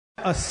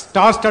A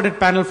star-studded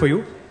panel for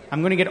you.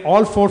 I'm going to get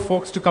all four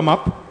folks to come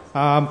up.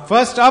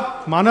 First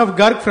up, Manav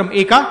Garg from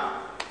Eka.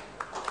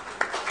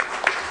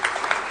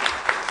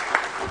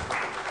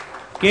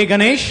 K.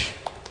 Ganesh.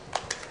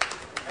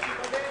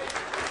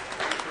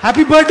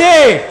 Happy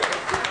birthday!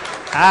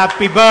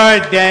 Happy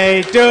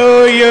birthday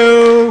to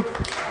you.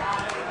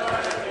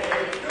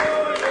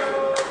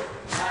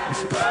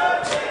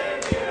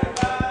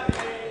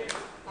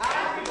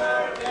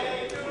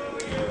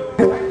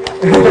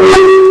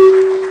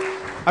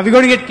 Are we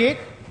going to get cake?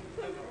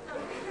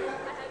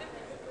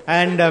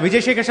 And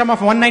Vijay Shekhar Sharma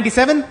from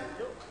 197.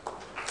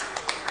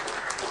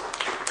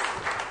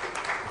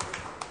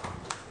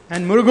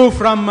 And Murugu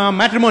from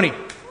Matrimony.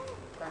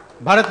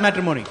 Bharat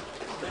Matrimony.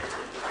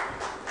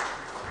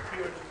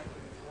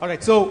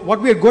 Alright, so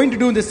what we are going to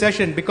do in this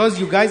session, because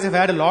you guys have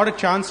had a lot of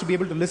chance to be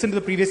able to listen to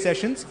the previous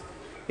sessions,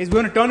 is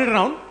we're going to turn it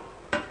around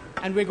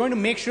and we're going to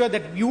make sure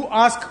that you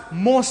ask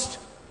most,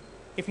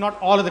 if not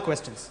all of the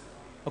questions.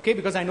 Okay,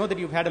 because I know that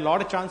you've had a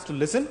lot of chance to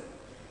listen.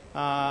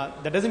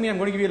 That doesn't mean I'm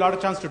going to give you a lot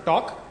of chance to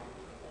talk.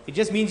 It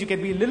just means you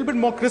can be a little bit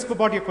more crisp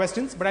about your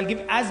questions, but I'll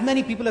give as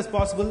many people as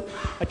possible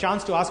a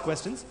chance to ask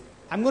questions.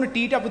 I'm going to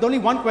tee it up with only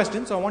one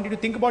question, so I want you to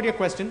think about your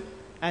question,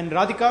 and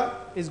Radhika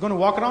is going to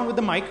walk around with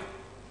the mic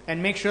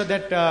and make sure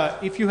that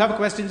if you have a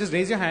question, just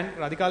raise your hand.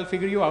 Radhika will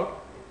figure you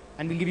out,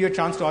 and we'll give you a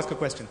chance to ask a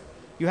question.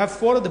 You have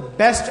four of the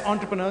best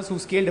entrepreneurs who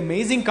scaled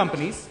amazing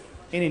companies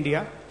in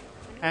India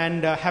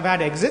and have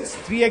had exits.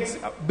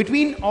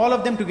 Between all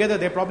of them together,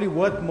 they're probably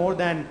worth more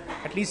than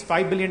at least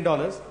 $5 billion.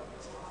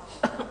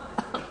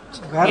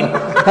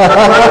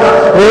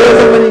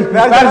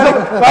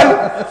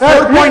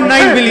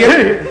 4.9 billion.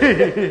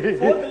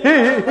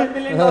 $4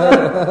 billion,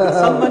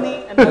 some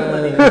money and no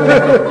money.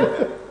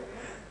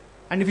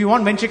 And if you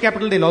want venture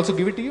capital, they'll also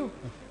give it to you.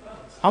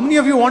 How many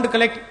of you want to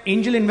collect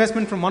angel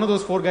investment from one of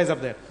those four guys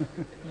up there?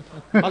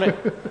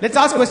 Alright, let's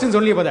ask questions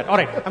only about that.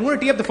 Alright, I'm going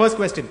to tee up the first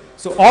question.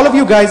 So all of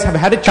you guys have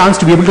had a chance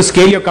to be able to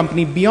scale your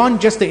company beyond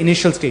just the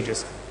initial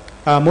stages.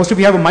 Most of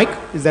you have a mic.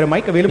 Is there a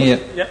mic available?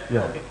 Yeah.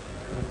 Okay.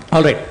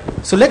 Alright,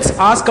 so let's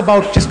ask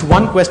about just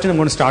one question I'm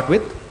going to start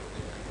with,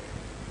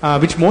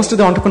 which most of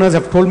the entrepreneurs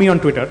have told me on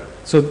Twitter.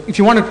 So if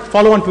you want to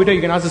follow on Twitter,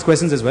 you can ask these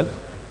questions as well.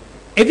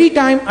 Every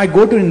time I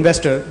go to an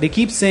investor, they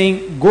keep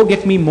saying, go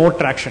get me more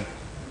traction.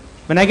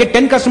 When I get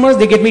 10 customers,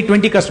 they get me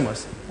 20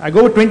 customers. I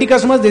go with 20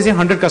 customers, they say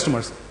 100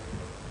 customers.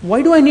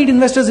 Why do I need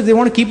investors if they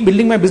want to keep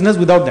building my business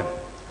without them?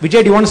 Vijay,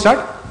 do you want to start?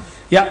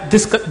 Yeah,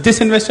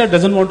 this investor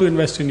doesn't want to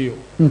invest in you.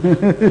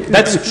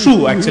 That's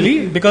true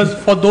actually, because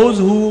for those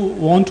who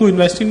want to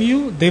invest in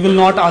you, they will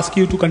not ask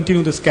you to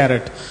continue this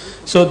carrot.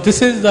 So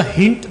this is the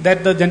hint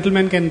that the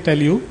gentleman can tell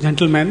you.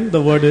 Gentleman,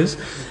 the word is.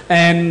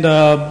 And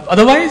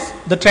otherwise,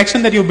 the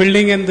traction that you're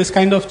building and this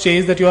kind of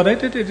chase that you are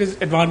at, it is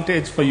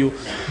advantage for you.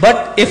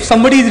 But if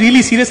somebody is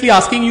really seriously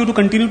asking you to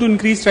continue to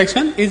increase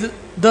traction, is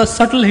the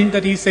subtle hint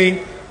that he's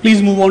saying,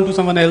 please move on to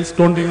someone else,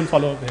 don't even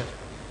follow up here.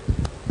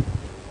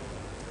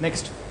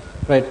 Next.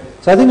 Right.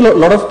 So I think a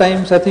lot of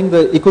times, I think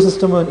the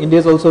ecosystem in India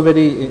is also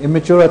very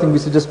immature. I think we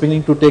are just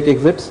beginning to take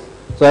exits.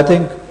 So I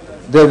think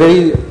they're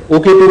very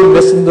okay to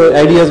invest in the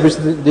ideas which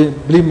they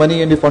believe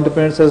money, and if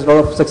entrepreneurs has a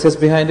lot of success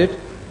behind it.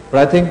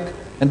 But I think,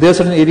 and there are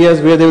certain areas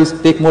where they will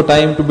take more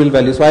time to build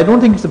value. So I don't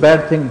think it's a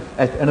bad thing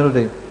at the end of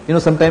the day. You know,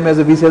 sometimes as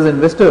a VC, as an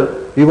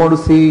investor, we want to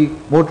see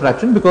more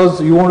traction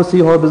because you want to see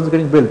how a business is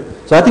getting built.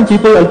 So I think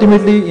people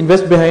ultimately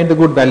invest behind the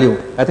good value.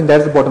 I think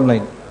that's the bottom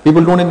line.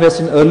 People don't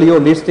invest in early or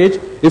late stage.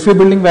 If you're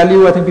building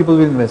value, I think people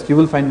will invest. You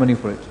will find money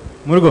for it.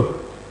 Murugu.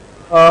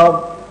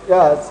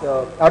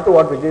 Add to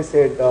what Vijay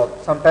said,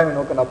 sometimes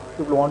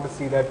people want to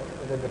see that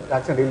the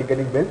traction really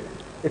getting built.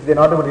 If they're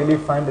not able to really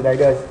find that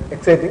idea is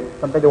exciting,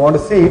 sometimes they want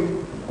to see it.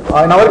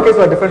 In our case,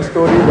 a different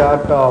story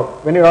that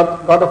when you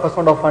got the first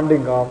round of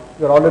funding,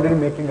 you're already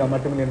making a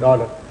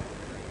multi-million-dollar.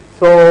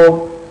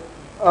 So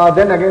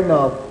then again,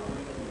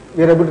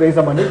 we are able to raise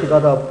the money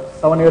because of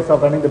 7 years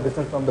of running the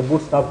business from the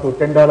bootstrap to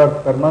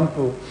 $10 per month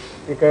to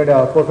we created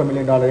a $4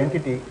 million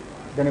entity.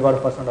 Then you got a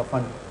first round of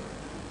funding.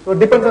 So it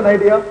depends on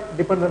idea,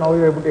 depends on how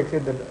you're able to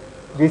exit the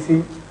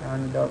VC,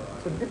 and so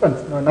it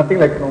depends. Nothing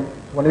like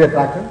only the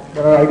traction.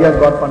 There are ideas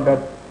got funded,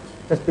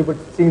 just people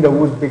seeing the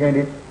who's behind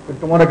it. If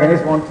tomorrow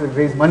Ganesh wants to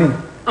raise money,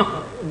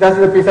 just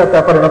a piece of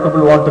paper,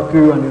 people want to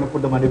queue and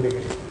put the money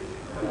behind it.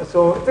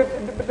 So it's a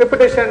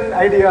reputation,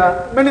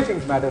 idea, many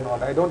things matter now.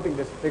 I don't think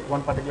just take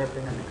one particular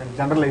thing and you can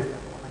generalize that one.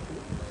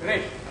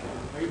 Great.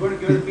 Are you going to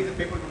give us a piece of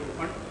paper to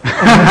fund?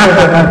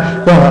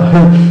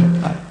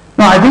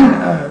 No, I think,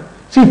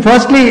 see,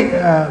 firstly,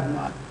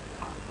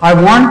 I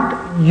want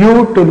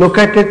you to look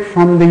at it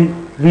from the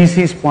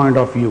VC's point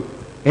of view.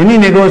 Any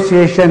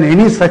negotiation,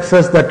 any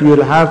success that you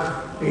will have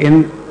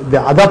in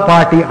the other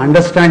party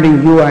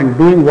understanding you and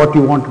doing what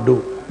you want to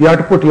do, you have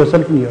to put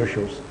yourself in your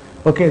shoes.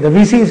 Okay, the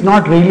VC is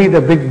not really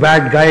the big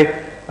bad guy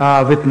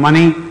with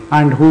money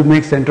and who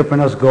makes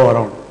entrepreneurs go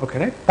around. Okay,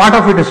 right? Part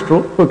of it is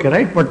true. Okay,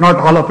 right? But not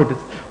all of it is.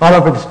 All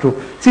of it is true.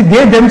 See,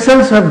 they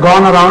themselves have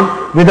gone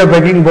around with a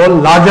begging bowl,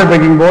 larger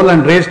begging bowl,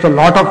 and raised a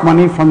lot of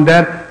money from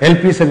their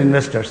LPs and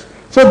investors.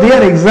 So they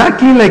are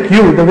exactly like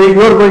you, the way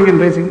you are going in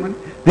raising money,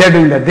 they are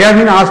doing that. They have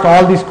been asked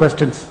all these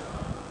questions,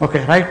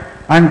 okay, right?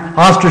 And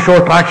asked to show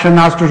traction,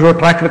 asked to show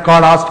track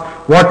record, asked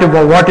what your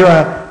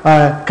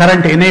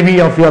current NAV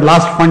of your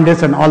last fund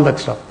is and all that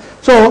stuff.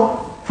 So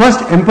first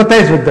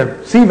empathize with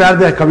them, see where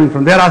they are coming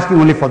from. They are asking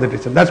only for the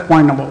reason. That's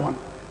point number one.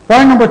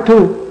 Point number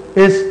two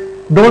is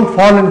don't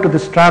fall into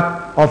this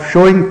trap of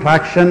showing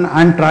traction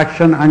and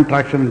traction and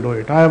traction and do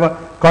it. I have a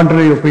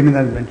contrary opinion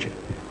as mentioned.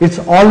 It's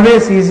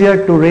always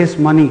easier to raise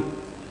money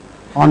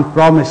on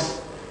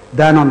promise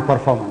than on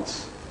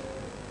performance.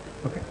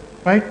 Okay,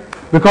 right?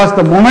 Because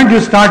the moment you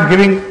start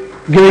giving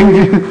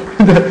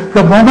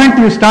the moment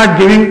you start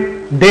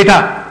giving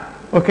data,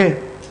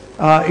 okay,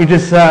 it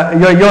is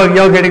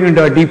you're getting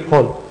into a deep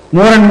hole.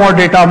 More and more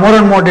data, more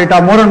and more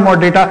data, more and more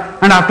data,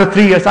 and after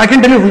 3 years, I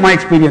can tell you from my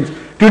experience,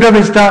 Twitter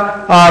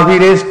Vista, we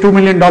raised $2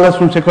 million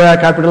from Sequoia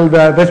Capital,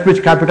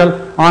 Westbridge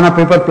Capital, on a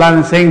paper plan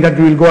and saying that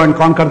we will go and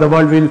conquer the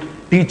world, we will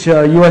teach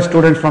US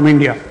students from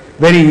India.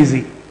 Very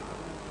easy.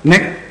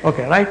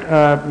 Okay, right?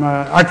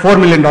 At $4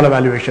 million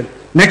valuation.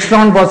 Next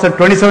round was at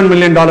 $27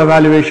 million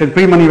valuation,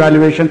 pre-money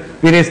valuation,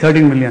 we raised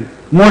 13 million.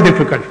 More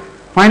difficult.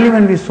 Finally,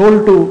 when we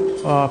sold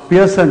to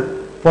Pearson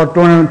for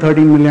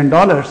 $213 million,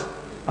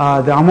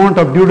 the amount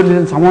of due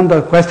diligence, amount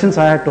of questions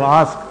I had to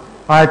ask,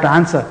 I had to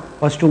answer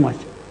was too much.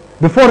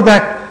 Before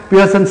that,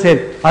 Pearson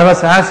said, I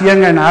was as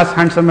young and as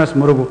handsome as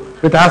Murugu,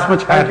 with as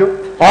much hair.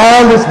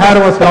 All this hair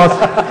was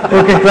lost.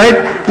 Okay, right?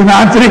 In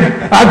answering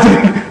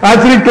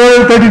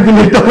 $213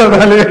 million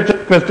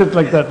valuation questions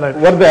like that. Right?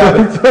 What they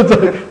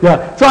have.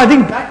 Yeah. So I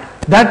think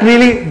that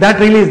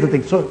really is the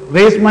thing. So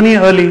raise money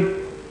early,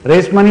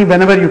 raise money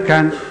whenever you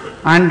can,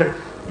 and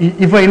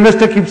if an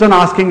investor keeps on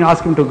asking,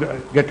 ask him to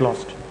get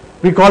lost.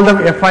 We call them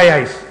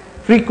FIIs,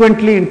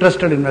 frequently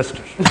interested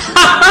investors.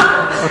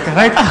 Okay,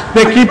 right?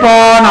 They keep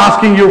on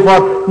asking you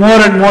for more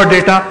and more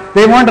data.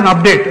 They want an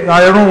update.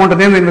 I don't want to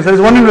name the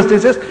investor. One investor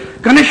says,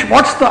 Ganesh,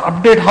 what's the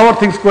update? How are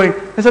things going?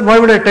 I said, why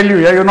would I tell you?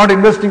 Yeah, you're not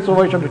investing, so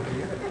why should I tell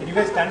you? Can you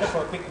guys stand up for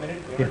a quick minute?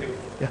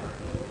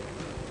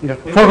 Yeah.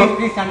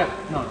 Please stand up.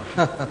 No.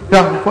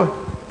 Yeah,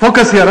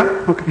 focus here.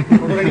 Huh? Okay.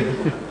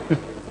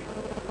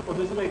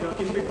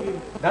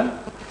 Done?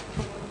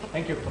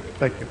 Thank you.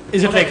 Thank you.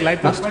 Is it like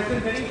live post? How many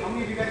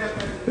of you guys have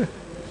questions?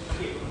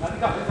 Okay,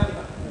 Radhika.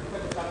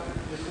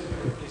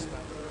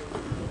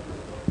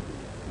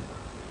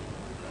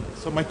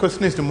 So my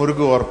question is to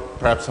Murugu or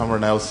perhaps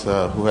someone else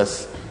who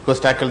has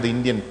tackled the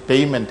Indian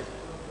payment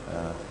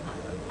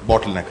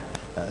bottleneck.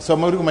 So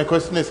Murugu, my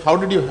question is, how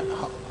did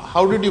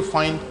you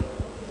find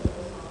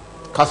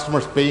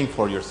customers paying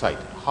for your site?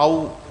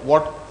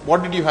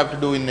 What did you have to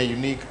do in a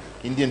unique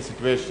Indian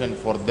situation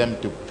for them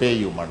to pay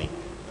you money?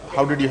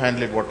 How did you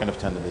handle it? What kind of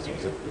standards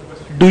was it?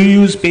 Do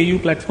you use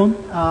PayU platform?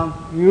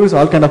 We use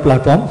all kind of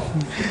platform.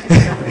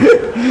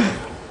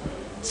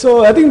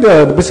 So I think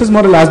the business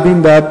model has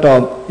been that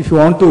if you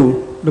want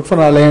to look for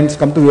an alliance,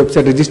 come to the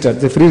website, register.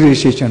 It's a free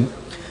registration.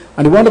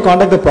 And you want to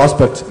contact the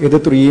prospects, either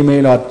through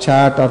email or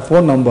chat or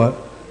phone number,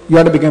 you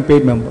have to become a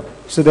paid member.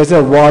 So there's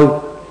a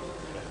wall,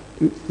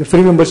 the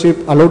free membership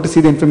allowed to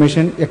see the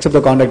information except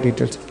the contact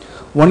details.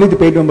 Only the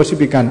paid membership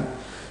you can.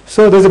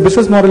 So there's a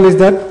business model is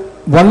that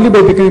only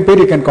by becoming paid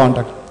you can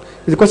contact.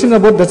 The question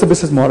about that's a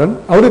business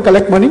model. How do you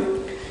collect money?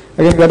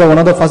 Again, we are one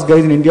of the first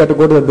guys in India to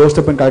go to the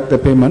doorstep and collect the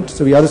payment.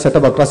 So we have a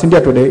setup across India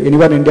today.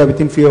 Anywhere in India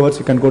within few hours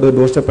you can go to the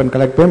doorstep and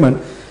collect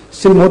payment.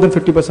 Still more than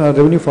 50% of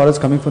revenue for us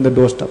coming from the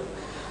doorstep.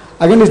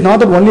 Again, it's not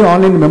that only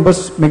online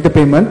members make the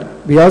payment.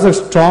 We have a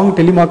strong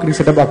telemarketing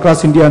setup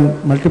across India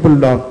and multiple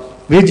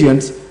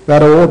regions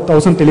where over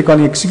 1,000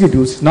 telecalling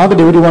executives. Not that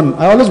everyone.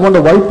 I always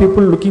wonder why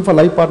people looking for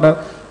life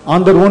partner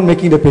on their own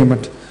making the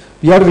payment.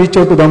 We have to reach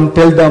out to them,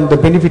 tell them the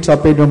benefits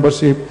of paid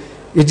membership,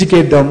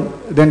 educate them,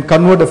 then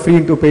convert a free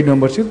into paid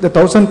membership. The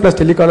 1,000 plus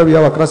telecaller we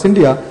have across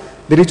India,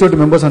 they reach out to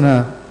members on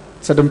a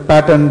certain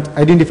pattern,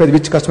 identify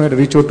which customer to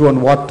reach out to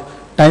on what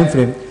time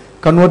frame,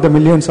 convert the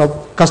millions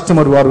of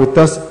customers who are with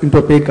us into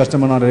a paid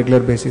customer on a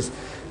regular basis.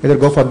 Either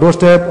go for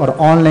doorstep or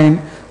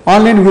online.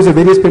 Online we use the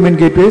various payment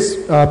gateways.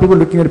 People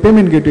looking at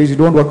payment gateways, you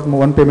don't work with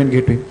one payment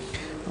gateway.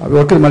 We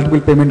work with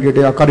multiple payment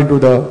gateway according to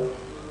the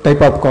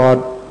type of card,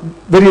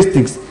 various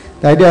things.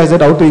 The idea is that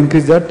how to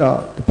increase that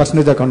the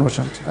percentage of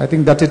conversions. I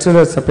think that's itself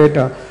a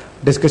separate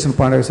discussion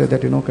point. I said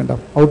that kind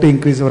of how to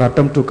increase our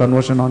attempt to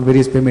conversion on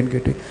various payment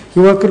gateway.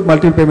 You work with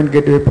multiple payment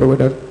gateway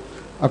provider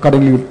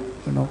accordingly,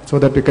 so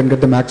that we can get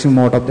the maximum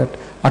out of that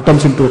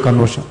attempts into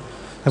conversion.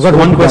 I've got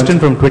one question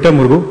from Twitter,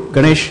 Murugu.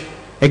 Ganesh,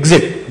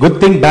 exit. Good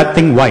thing, bad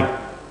thing, why?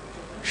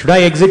 Should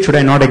I exit? Should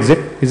I not exit?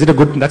 Is it a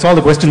good? That's all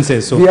the question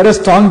says. So we had a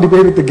strong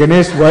debate with the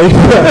Ganesh why.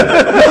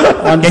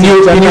 Can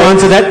you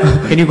answer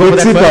that? Can you go for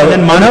that first?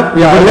 Then Manav,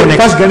 let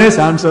first Ganesh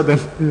answer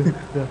then.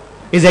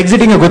 Is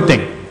exiting a good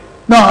thing?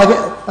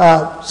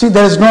 No, see,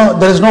 there is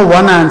no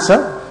one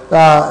answer.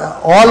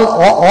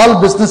 All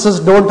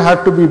businesses don't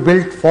have to be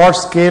built for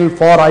scale,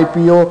 for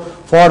IPO,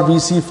 for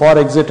VC, for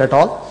exit at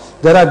all.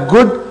 There are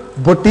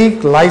good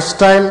boutique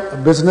lifestyle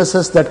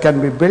businesses that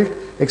can be built.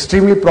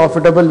 extremely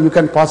profitable, you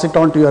can pass it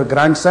on to your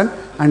grandson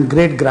and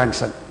great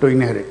grandson to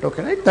inherit.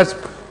 Okay, right? That's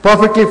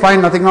perfectly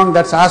fine, nothing wrong.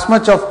 That's as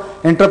much of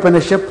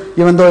entrepreneurship,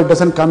 even though it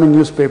doesn't come in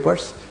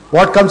newspapers.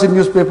 What comes in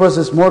newspapers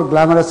is more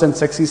glamorous and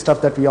sexy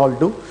stuff that we all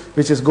do,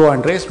 which is go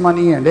and raise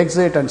money and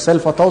exit and sell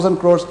for 1,000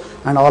 crores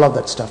and all of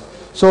that stuff.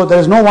 So there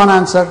is no one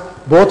answer.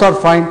 Both are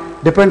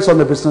fine. Depends on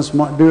the business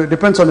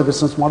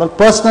model.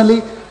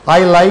 Personally, I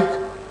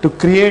like to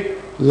create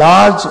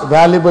large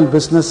valuable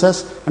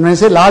businesses. And when I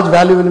say large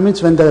valuable, it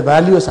means when the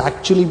value has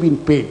actually been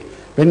paid.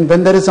 When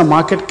there is a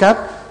market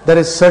cap, there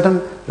is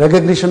certain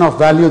recognition of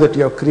value that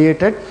you have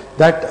created,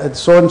 that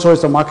so and so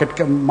is the market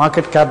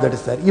cap that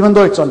is there, even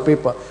though it's on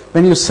paper.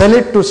 When you sell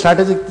it to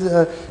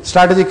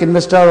strategic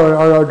investor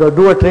or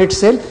do a trade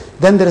sale,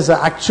 then there is an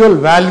actual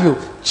value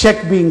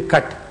check being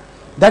cut.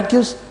 That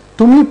gives,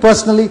 to me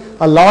personally,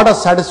 a lot of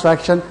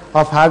satisfaction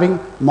of having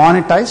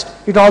monetized.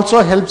 It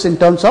also helps in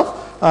terms of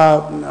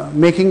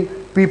making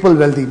people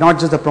wealthy, not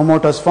just the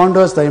promoters,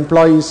 founders, the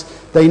employees,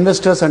 the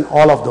investors, and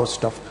all of those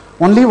stuff.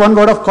 Only one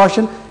word of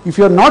caution: if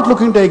you are not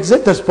looking to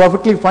exit, that's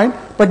perfectly fine,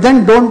 but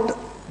then don't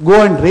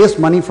go and raise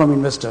money from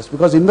investors,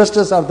 because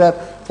investors are there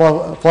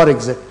for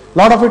exit. A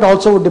lot of it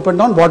also would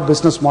depend on what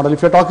business model.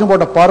 If you're talking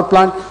about a power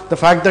plant, the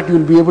fact that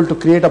you'll be able to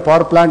create a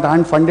power plant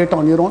and fund it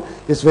on your own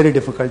is very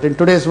difficult. In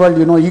today's world,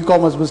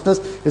 e-commerce business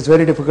is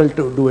very difficult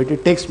to do it.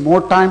 It takes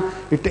more time,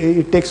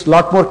 it takes a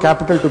lot more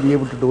capital to be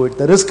able to do it.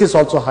 The risk is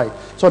also high.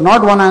 So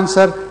not one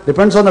answer,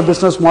 depends on the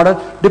business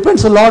model,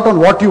 depends a lot on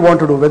what you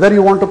want to do, whether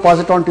you want to pass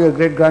it on to your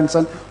great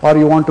grandson or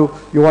you want to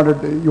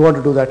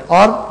do that,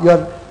 or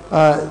your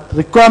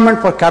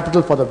requirement for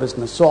capital for the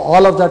business. So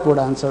all of that would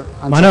answer.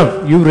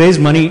 Manav, you raise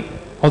money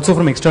also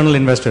from external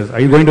investors. Are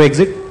you going to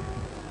exit?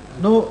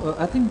 No,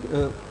 I think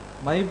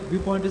my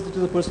viewpoint is it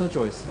is a personal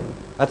choice.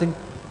 I think,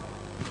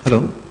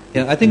 hello?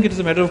 Yeah, I think it is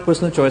a matter of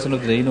personal choice end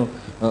of the day.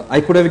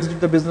 I could have exited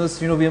the business.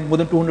 We have more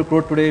than 200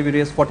 crore today. We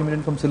raised 40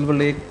 million from Silver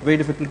Lake. Very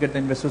difficult to get the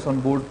investors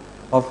on board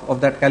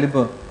of that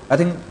caliber. I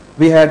think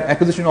we had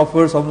acquisition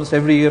offers almost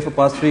every year for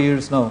past 3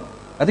 years now.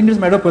 I think it is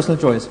a matter of personal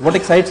choice. What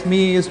excites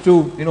me is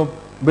to,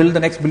 build the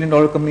next $1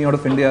 billion company out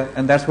of India,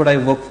 and that's what I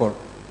work for.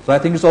 So I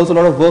think it's also a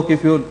lot of work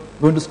if you're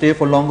going to stay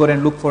for longer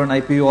and look for an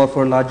IPO or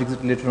for a large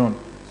exit later on.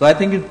 So I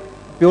think it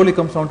purely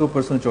comes down to a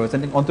personal choice. I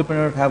think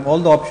entrepreneurs have all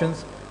the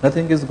options.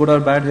 Nothing is good or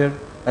bad here.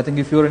 I think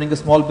if you're running a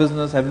small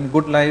business, having a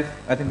good life,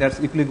 I think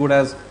that's equally good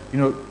as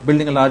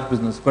building a large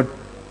business. But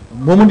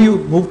the moment you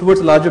move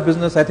towards a larger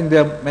business, I think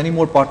there are many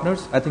more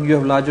partners. I think you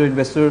have larger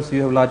investors,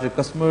 you have larger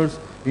customers.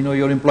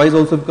 Your employees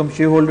also become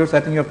shareholders. I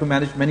think you have to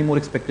manage many more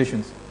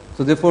expectations.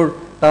 So therefore,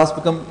 tasks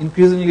become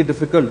increasingly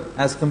difficult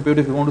as compared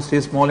to if you want to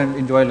stay small and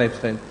enjoy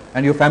lifestyle.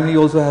 And your family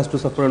also has to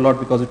suffer a lot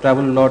because you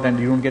travel a lot and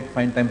you don't get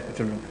find time for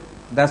children.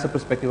 That's the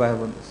perspective I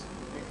have on this.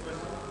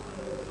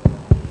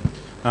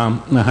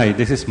 Hi,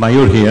 this is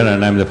Mayur here,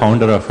 and I'm the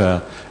founder of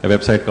a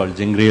website called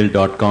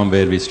jingreel.com,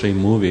 where we stream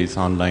movies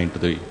online to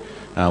the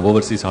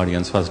overseas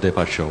audience, first day,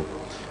 first show.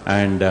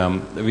 And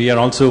we are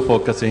also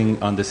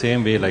focusing on the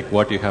same way like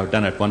what you have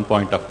done at one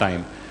point of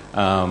time.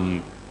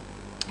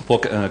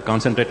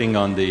 Concentrating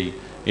on the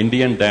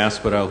Indian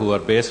diaspora who are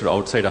based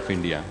outside of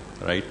India,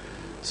 right?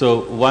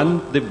 So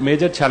the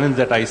major challenge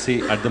that I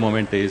see at the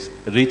moment is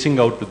reaching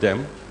out to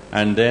them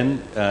and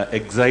then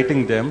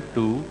exciting them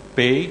to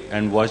pay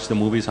and watch the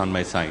movies on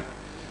my site,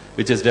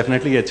 which is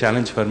definitely a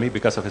challenge for me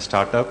because of a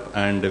startup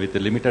and with the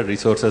limited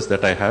resources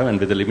that I have and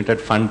with the limited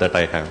fund that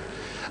I have.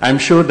 I'm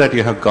sure that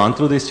you have gone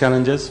through these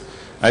challenges.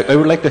 I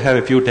would like to have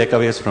a few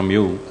takeaways from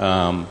you.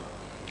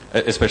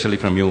 Especially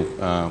from you,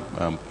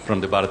 from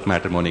the Bharat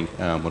Matrimony,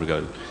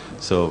 Murugal.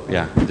 So,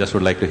 yeah, just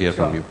would like to hear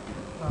from you.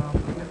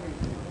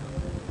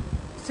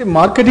 See,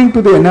 marketing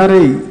to the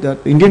NRI, the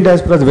Indian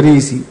diaspora is very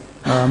easy.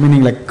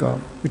 Meaning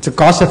it's a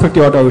cost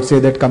effective, what I would say,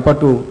 that compared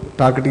to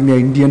targeting the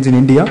Indians in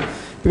India.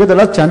 Because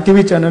there are Chan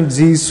TV channels,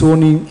 Zee,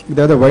 Sony,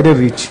 they have the wider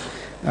reach.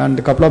 And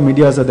a couple of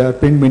medias are there,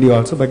 print media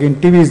also. But again,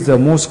 TV is the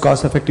most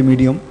cost effective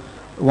medium.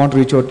 Want to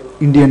reach out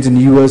Indians in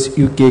US,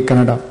 UK,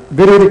 Canada.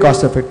 Very, very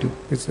cost effective.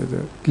 It's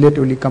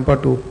relatively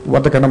compared to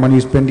what the kind of money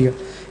you spend here.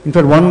 In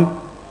fact, one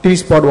TV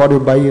spot what you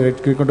buy here, it's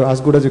going to as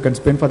good as you can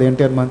spend for the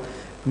entire month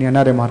in the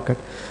NRA market.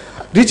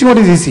 Reaching out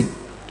is easy.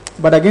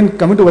 But again,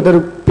 coming to whether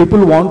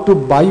people want to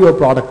buy your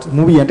product,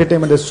 movie,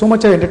 entertainment, there's so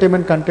much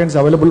entertainment contents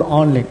available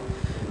online.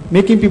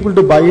 Making people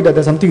to buy it,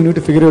 there's something you need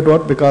to figure it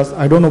out, because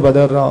I don't know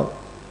whether,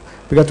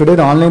 because today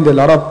the online, there are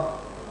a lot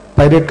of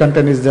pirate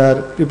content is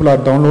there. People are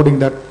downloading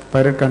that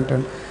pirate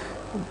content.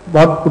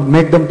 What would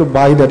make them to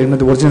buy that,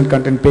 the original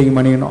content, paying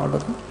money and all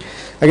that.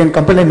 Again,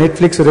 company like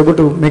Netflix are able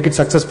to make it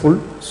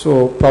successful.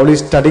 So probably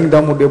studying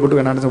them would be able to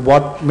understand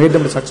what made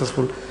them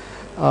successful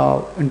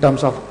in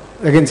terms of,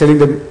 again, selling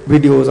the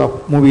videos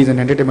of movies and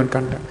entertainment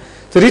content.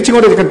 So reaching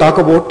out, you can talk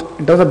about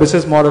in terms of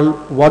business model,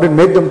 what would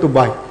make them to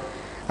buy.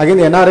 Again,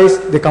 the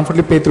NRIs, they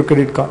comfortably pay through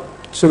credit card.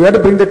 So we have to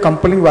bring the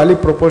compelling value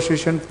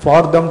proposition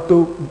for them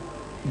to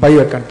buy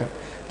your content.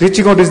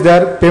 Reaching out is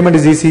there, payment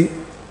is easy.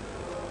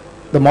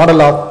 The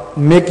model of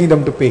making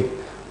them to pay.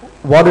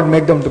 what would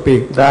make them to pay?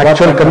 The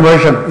actual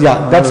conversion.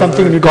 Yeah, that's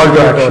something you need call to to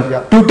figure out. action.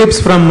 Yeah. 2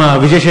 tips from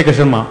Vijay Shekhar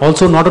Sharma.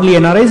 Also, not only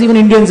NRIs, even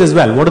Indians as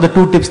well. What are the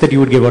 2 tips that you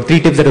would give, or 3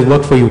 tips that has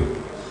worked for you?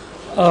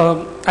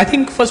 I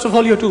think first of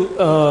all you have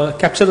to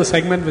capture the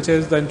segment which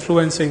is the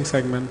influencing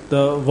segment,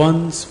 the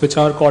ones which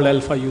are called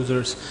alpha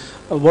users.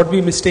 What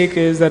we mistake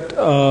is that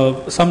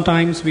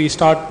sometimes we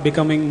start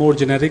becoming more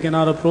generic in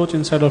our approach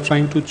instead of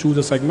trying to choose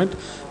a segment.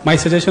 My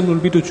suggestion will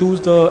be to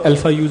choose the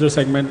alpha user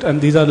segment,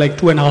 and these are like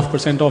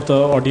 2.5% of the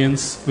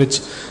audience, which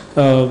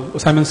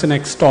Simon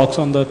Sinek's talks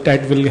on the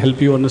TED will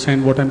help you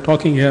understand what I'm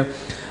talking here.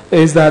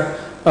 Is that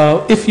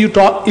if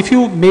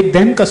you make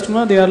them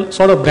customer, they are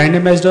sort of brand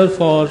ambassador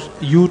for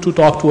you to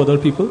talk to other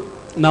people.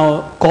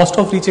 Now, cost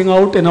of reaching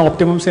out in an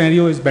optimum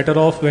scenario is better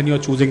off when you are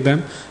choosing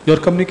them. Your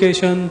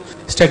communication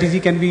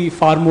strategy can be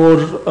far more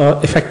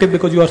effective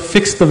because you are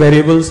fixed the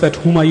variables that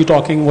whom are you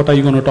talking, what are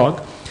you going to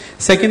talk.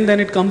 Second,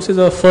 then it comes as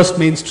a first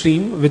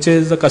mainstream, which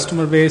is the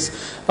customer base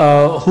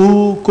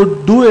who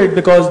could do it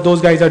because those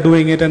guys are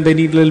doing it and they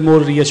need a little more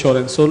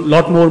reassurance. So, a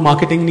lot more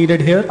marketing needed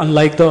here,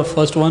 unlike the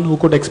first one who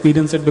could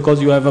experience it because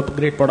you have a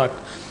great product.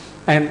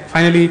 And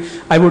finally,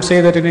 I would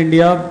say that in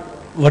India,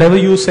 whatever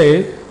you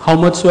say, how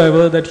much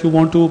soever that you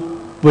want to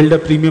build a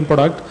premium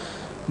product,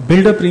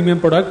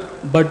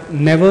 but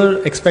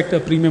never expect a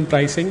premium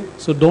pricing.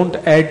 So don't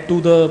add to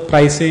the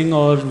pricing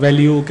or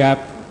value gap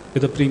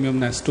with a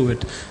premiumness to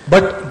it.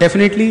 But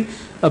definitely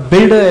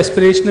build a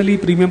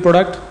aspirationally premium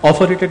product,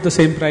 offer it at the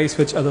same price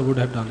which other would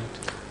have done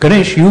it.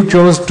 Ganesh, you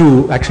chose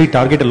to actually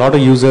target a lot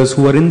of users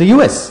who are in the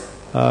US,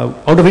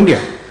 out of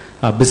India.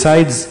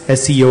 Besides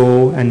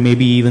SEO and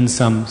maybe even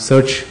some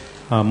search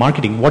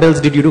marketing, what else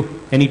did you do?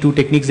 Any 2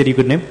 techniques that you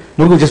could name?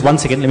 Murgu, just 1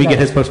 second. Let me get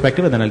his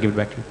perspective and then I'll give it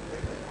back to you.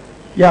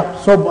 Yeah,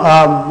 so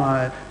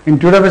in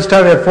Tudor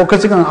Vista, we are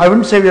focusing on, I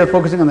wouldn't say we are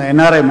focusing on the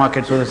NRI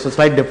market, so there's a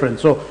slight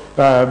difference. So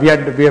we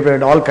have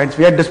had all kinds.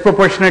 We had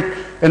disproportionate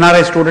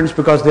NRI students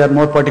because they are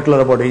more particular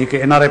about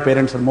education. NRI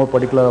parents are more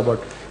particular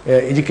about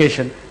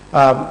education.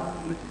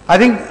 I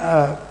think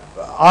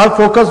our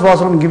focus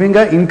was on giving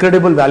an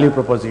incredible value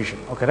proposition.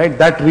 Okay, right?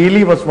 That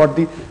really was what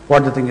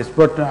the thing is.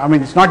 But I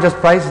mean, it's not just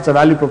price; it's a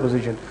value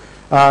proposition.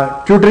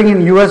 Tutoring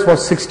in US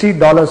was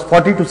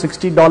 $40 to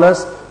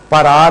 $60 per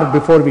hour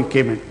before we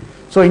came in.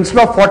 So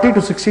instead of $40 to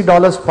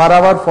 $60 per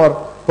hour for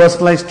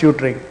personalized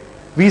tutoring,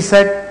 we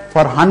said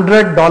for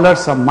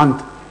 $100 a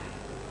month,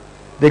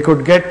 they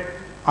could get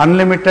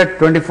unlimited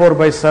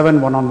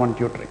 24/7 one-on-one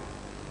tutoring.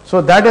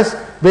 So that is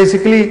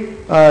basically,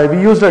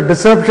 we used a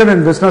disruption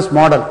in business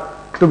model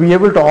to be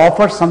able to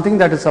offer something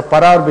that is a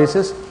per hour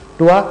basis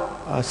to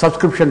a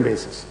subscription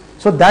basis.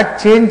 So that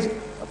changed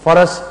for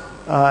us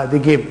the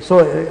game.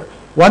 So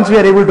once we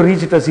are able to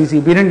reach it as CC,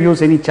 we didn't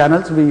use any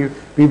channels.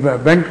 We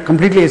went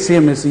completely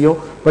SEM, SEO.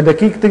 But the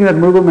key thing that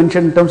Murugu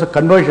mentioned in terms of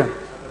conversion,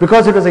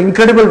 because it was an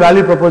incredible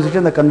value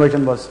proposition, the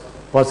conversion was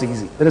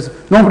easy. There is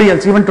nobody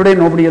else, even today,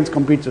 nobody else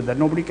competes with that.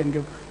 Nobody can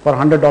give for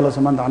 $100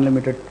 a month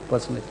unlimited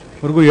personal.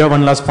 Murugu, you have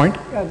one last point?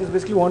 Yeah, I just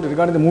basically want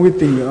regarding the movie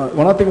thing.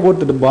 One other thing about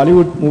the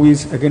Bollywood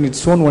movies, again,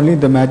 it's shown only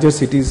in the major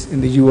cities in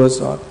the US,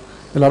 or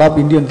a lot of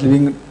Indians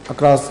living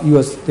across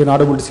US, they're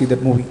not able to see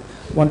that movie.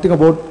 One thing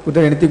about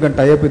whether anything can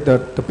tie up with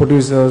the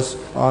producers,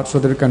 or so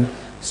that you can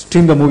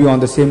stream the movie on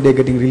the same day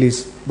getting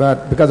released.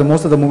 But because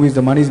most of the movies,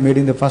 the money is made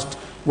in the first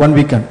one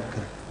weekend.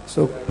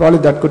 So probably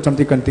that could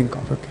something you can think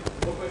of. Okay.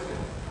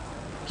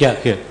 Yeah,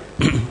 here.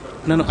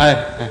 No, I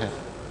have.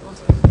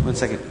 1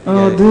 second.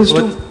 This is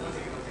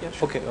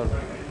okay. All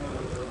right.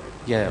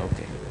 Yeah,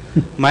 okay.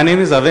 My name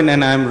is Avin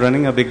and I am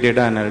running a big data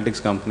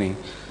analytics company.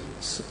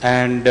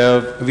 And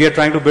we are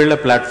trying to build a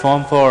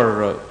platform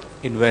for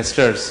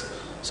investors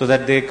so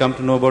that they come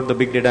to know about the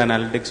big data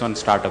analytics on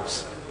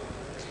startups.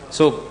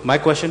 So my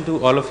question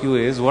to all of you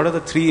is, what are the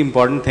 3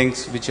 important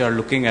things which you are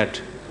looking at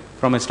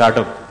from a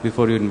startup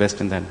before you invest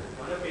in them?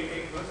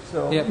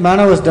 Yeah.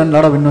 Manav has done a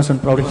lot of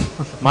investment probably.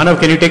 Manav,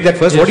 can you take that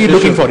first? Yes, what are you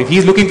looking sure. for? If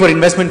he's looking for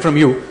investment from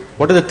you,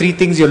 what are the 3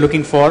 things you're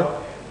looking for?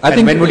 I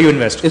think when would you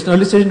invest? It's an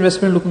early stage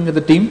investment looking at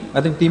the team. I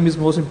think team is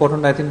most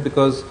important, I think,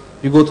 because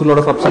you go through a lot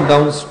of ups and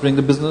downs during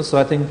the business. So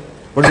I think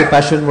what is the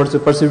passion, what is the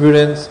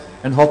perseverance,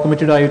 and how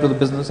committed are you to the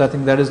business? I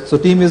think that is, so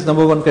team is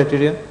number 1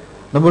 criteria.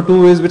 Number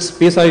 2 is which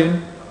space are you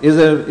in? Is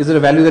there a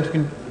value that you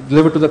can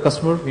deliver to the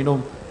customer? You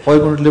know, how are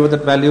you going to deliver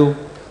that value?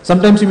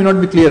 Sometimes you may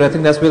not be clear. I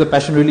think that's where the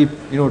passion really,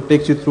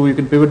 takes you through. You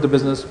can pivot the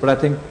business, but I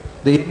think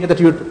the area that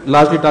you're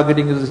largely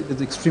targeting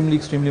is extremely,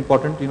 extremely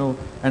important,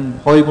 and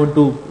how you're going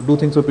to do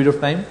things for a period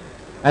of time.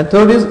 And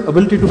third is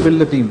ability to build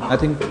the team. I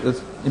think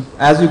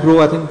as you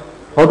grow, I think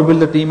how to build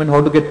the team and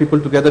how to get people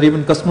together.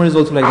 Even customer is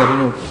also like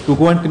that, to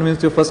go and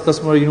convince your first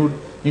customer, you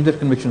need that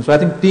conviction. So I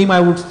think team, I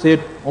would say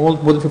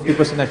almost more than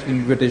 50% actually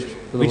weightage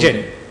to the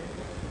Vijay.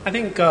 I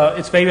think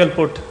it's very well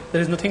put. There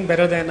is nothing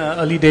better than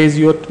early days.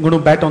 You're going to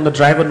bet on the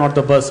driver, not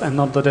the bus, and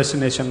not the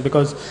destination.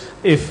 Because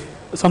if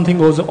something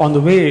goes on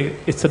the way,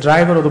 it's the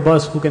driver or the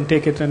bus who can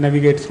take it and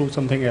navigate through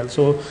something else.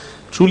 So,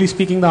 truly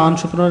speaking, the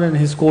entrepreneur and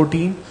his core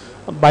team.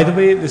 By the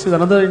way, this is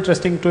another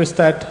interesting twist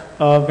that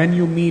when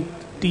you meet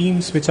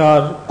teams which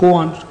are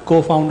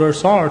co-founder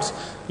sorts,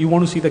 you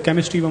want to see the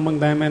chemistry among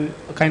them and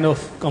kind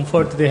of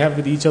comfort they have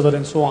with each other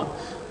and so on.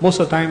 Most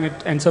of the time it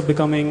ends up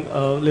becoming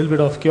a little bit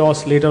of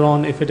chaos later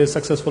on if it is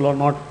successful or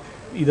not,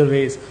 either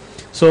ways.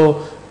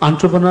 So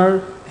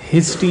entrepreneur,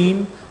 his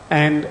team,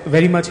 and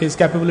very much his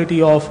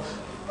capability of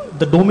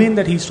the domain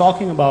that he's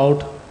talking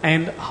about,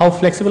 and how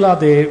flexible are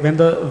they when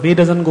the way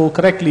doesn't go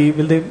correctly,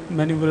 will they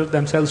maneuver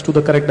themselves to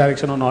the correct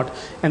direction or not.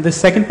 And the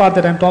second part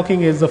that I'm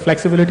talking is the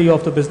flexibility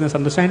of the business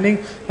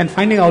understanding and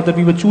finding out that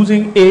we were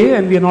choosing A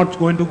and we are not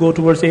going to go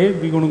towards A,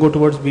 we're going to go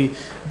towards B.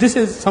 This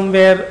is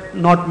somewhere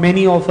not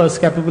many of us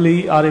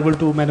capably are able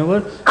to maneuver,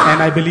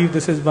 and I believe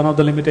this is one of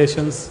the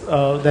limitations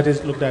that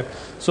is looked at.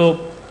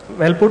 So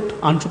well put,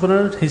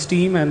 entrepreneur, his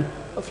team, and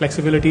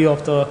flexibility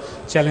of the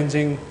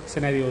challenging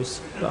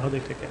scenarios, how they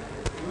take it.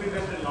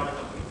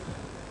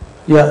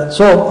 Yeah,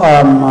 so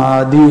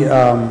I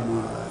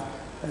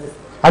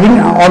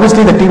think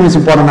obviously the team is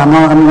important.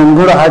 I'm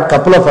going to add a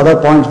couple of other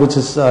points which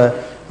is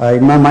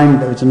in my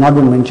mind which have not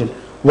been mentioned.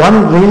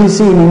 One, really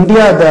see in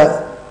India,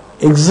 the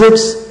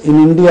exits in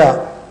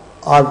India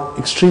are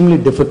extremely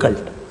difficult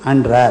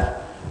and rare.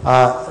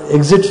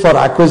 Exits for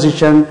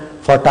acquisition,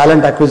 for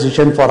talent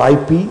acquisition, for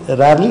IP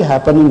rarely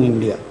happen in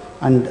India.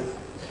 And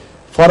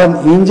for an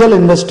angel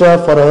investor,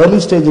 for an early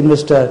stage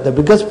investor, the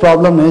biggest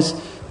problem is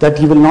that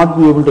he will not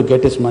be able to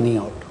get his money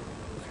out.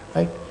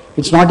 Right?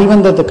 It's not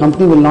even that the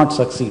company will not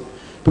succeed.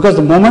 Because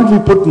the moment we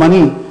put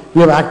money,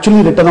 we have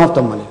actually written off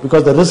the money.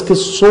 Because the risk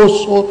is so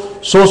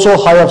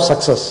high of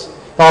success,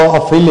 or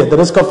of failure. The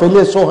risk of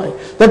failure is so high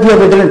that we have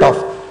written it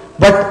off.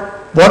 But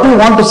what we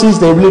want to see is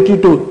the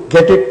ability to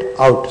get it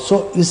out.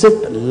 So is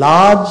it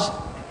large,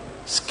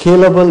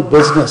 scalable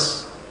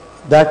business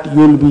that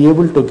you will be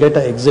able to get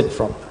an exit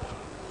from?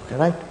 Okay,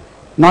 right?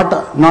 Not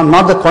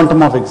the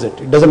quantum of exit.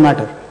 It doesn't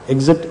matter.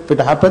 Exit, if it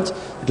happens,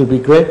 it will be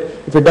great.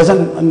 If it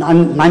doesn't,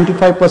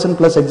 95%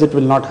 plus exit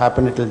will not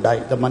happen, it will die,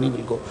 the money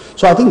will go.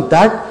 So I think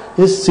that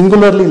is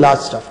singularly large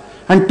stuff.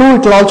 And two,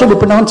 it will also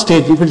depend on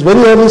stage. If it's very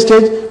early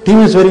stage, team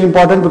is very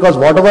important, because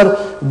whatever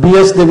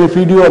BS they will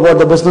feed you about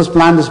the business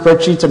plan, the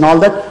spreadsheets and all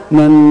that,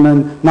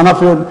 none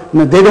of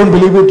you, they don't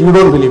believe it, you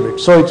don't believe it.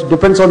 So it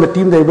depends on the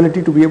team, the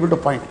ability to be able to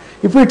find.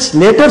 If it's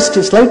later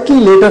stage, slightly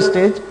later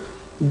stage,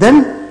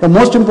 then the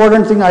most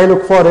important thing I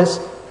look for is,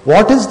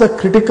 what is the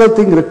critical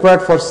thing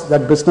required for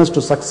that business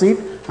to succeed,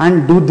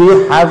 and do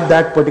they have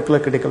that particular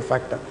critical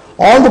factor?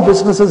 All the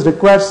businesses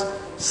requires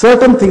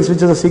certain things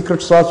which is a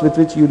secret sauce with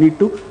which you need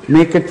to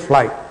make it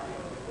fly.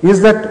 Is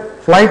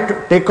that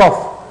flight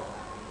takeoff?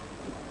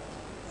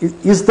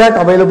 Is that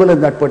available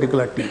in that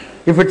particular team?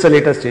 If it's a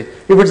later stage.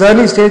 If it's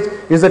early stage,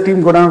 is the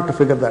team going to have to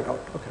figure that out?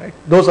 Okay, right?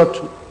 Those are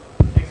two.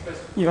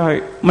 Yeah,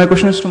 hi. My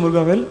question is to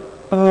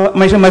Murugavel.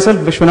 Myself,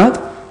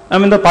 Vishwanath.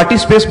 I'm in the party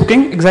space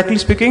booking, exactly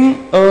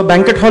speaking,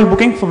 banquet hall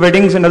booking for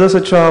weddings and other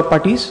such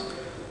parties.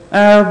 We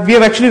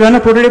have actually run a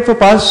prototype for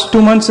past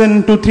 3 months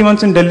in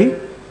Delhi.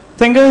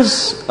 Thing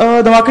is,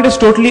 the market is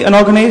totally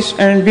unorganized,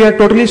 and we are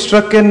totally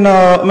stuck in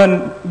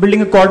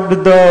building a cord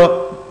with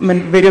the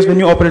various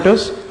venue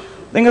operators.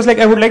 Thing is,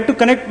 I would like to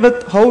connect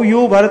with how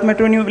you, Bharat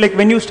Metro,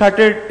 when you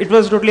started, it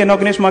was totally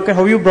unorganized market,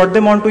 how you brought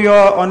them onto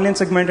your online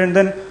segment, and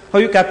then how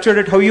you captured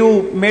it, how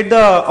you made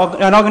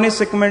the unorganized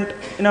segment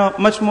in a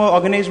much more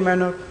organized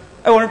manner.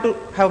 I wanted to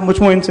have much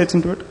more insights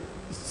into it.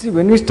 See,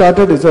 when we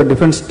started, it's a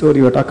different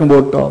story. We're talking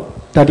about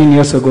 13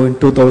 years ago in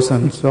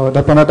 2000. So at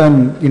that point of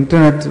time,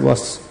 internet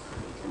was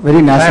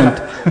very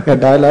nascent.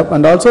 Dial-up.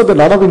 And also, a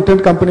lot of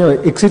internet companies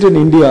exited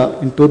India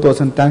in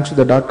 2000 thanks to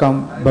the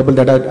dot-com bubble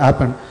that had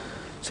happened.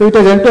 So it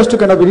has helped us to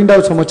we didn't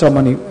have so much of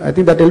money. I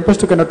think that helped us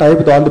to tie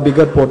with all the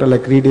bigger portals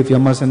like Rediff,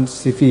 Amazon,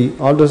 Sifi,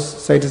 all those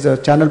sites as a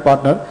channel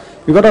partner.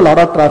 We got a lot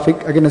of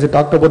traffic. Again, as I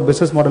talked about,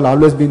 business model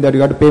always been that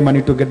you have to pay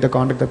money to get the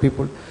contact the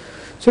people.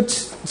 So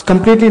it's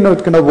completely,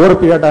 over a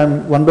period of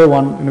time, one by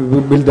one, we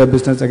build the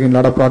business. Again, a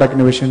lot of product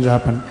innovations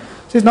happen.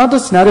 So it's not the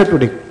scenario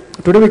today.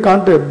 Today we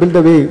can't build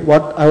the way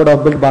what I would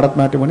have built Bharat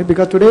Matrimony,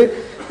 because today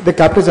the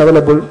capital is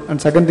available,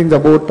 and second thing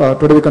about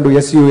today we can do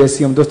SEO,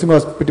 SEM, those things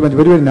was pretty much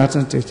very, very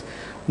nascent stage.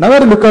 Now we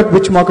have to look at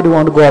which market we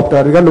want to go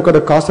after. We got to look at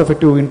the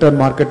cost-effective intern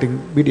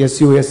marketing, be it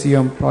SEO,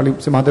 SEM, probably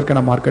some other kind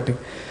of marketing,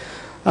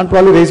 and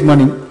probably raise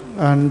money.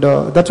 And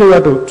that's what we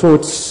have to. So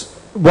it's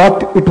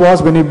what it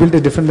was when we built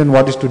is different than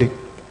what is today.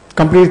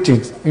 Complete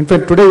change. In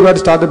fact, today we have to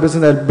start the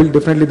business and build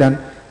differently than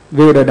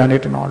we would have done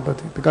it in all the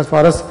things. Because for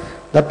us,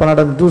 that point of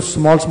time, do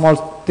small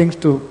things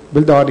to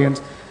build the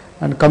audience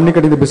and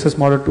communicating the business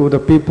model to the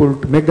people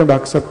to make them the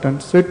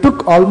acceptance. So it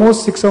took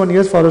almost 6-7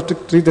 years for us to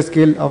reach the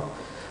scale of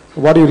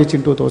what you reach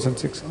in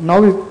 2006.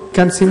 Now we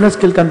can similar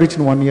scale can reach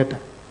in 1 year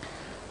time.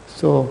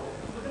 So,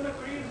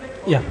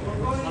 yeah.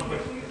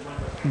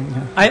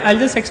 I'll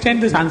just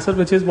extend this answer,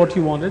 which is what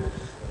you wanted.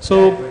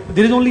 So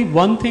there is only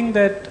one thing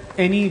that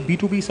any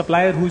B2B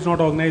supplier who is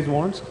not organized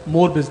wants: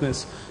 more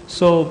business.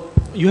 So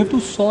you have to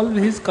solve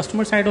his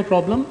customer side of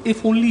problem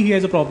if only he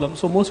has a problem.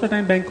 So most of the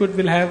time banquet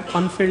will have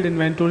unfilled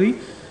inventory.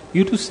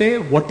 You to say,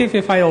 what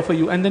if I offer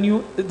you? And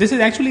then this is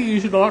actually, you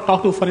should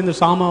talk to Farinder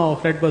Sama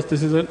of Redbus.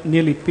 This is a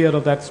nearly peer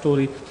of that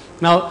story.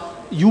 Now,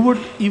 you would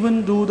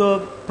even do the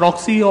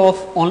proxy of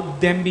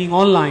them being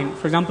online.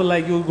 For example,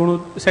 like you're going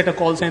to set a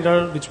call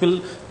center which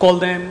will call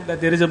them that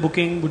there is a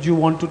booking, would you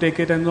want to take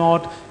it or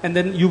not? And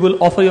then you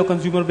will offer your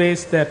consumer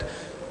base that.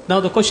 Now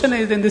the question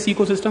is, in this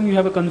ecosystem, you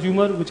have a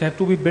consumer which have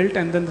to be built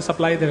and then the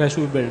supply that has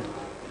to be built.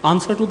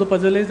 Answer to the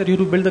puzzle is that you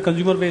have to build the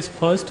consumer base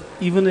first,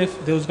 even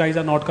if those guys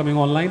are not coming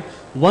online.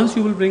 Once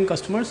you will bring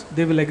customers,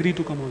 they will agree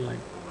to come online.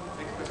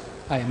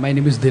 Hi, my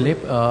name is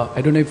Dilip.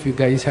 I don't know if you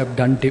guys have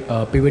done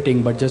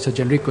pivoting, but just a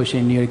generic question.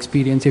 In your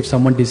experience, if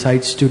someone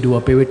decides to do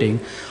a pivoting,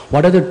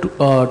 what are the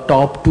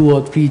top 2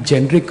 or 3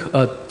 generic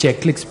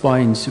checklist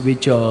points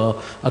which a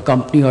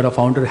company or a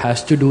founder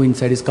has to do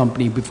inside his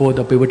company before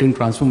the pivoting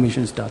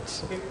transformation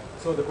starts? Okay.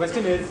 So the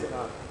question is,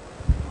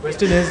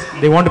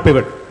 they want to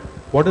pivot.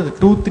 What are the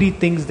 2-3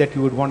 things that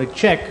you would want to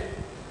check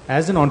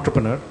as an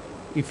entrepreneur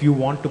if you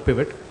want to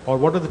pivot? Or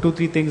what are the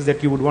 2-3 things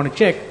that you would want to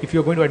check if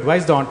you're going to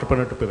advise the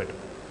entrepreneur to pivot?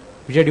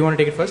 Vijay, do you want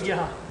to take it first?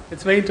 Yeah,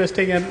 it's very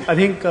interesting, and I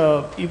think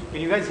can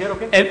you guys hear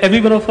okay?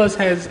 Every one of us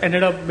has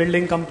ended up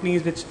building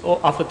companies which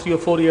after 3 or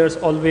 4 years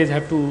always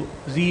have to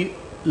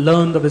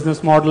relearn the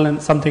business model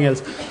and something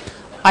else.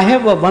 I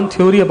have one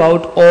theory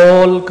about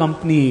all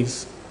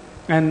companies,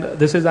 and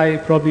this is I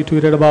probably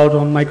tweeted about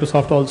on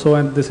Microsoft also,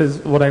 and this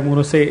is what I'm going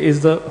to say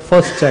is the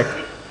first check.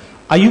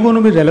 Are you going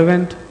to be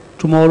relevant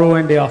tomorrow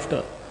and day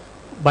after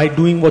by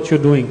doing what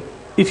you're doing?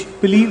 If you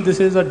believe this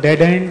is a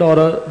dead end or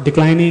a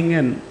declining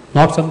and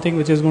not something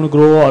which is going to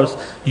grow, or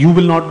you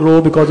will not grow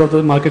because of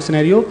the market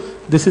scenario,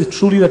 this is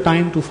truly the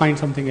time to find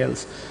something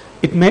else.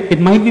 It might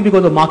be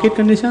because of market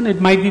condition, it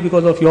might be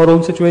because of your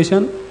own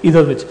situation,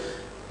 either which.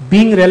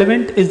 Being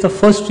relevant is the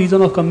first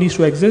reason of companies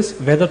to exist,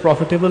 whether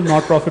profitable,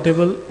 not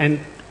profitable, and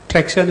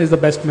traction is the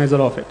best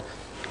measure of it.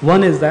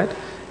 One is that.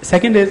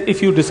 Second is,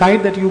 if you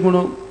decide that you're going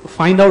to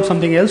find out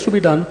something else to be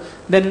done,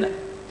 then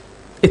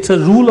it's a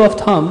rule of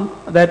thumb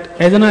that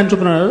as an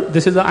entrepreneur,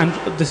 this is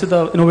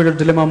the innovative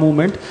dilemma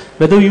movement,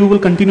 whether you will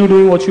continue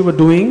doing what you were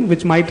doing,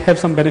 which might have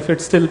some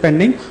benefits still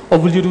pending, or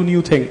will you do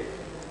new thing?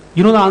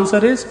 You know the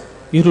answer is,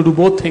 you have to do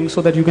both things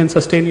so that you can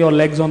sustain your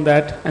legs on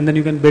that and then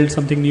you can build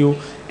something new.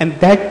 And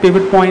that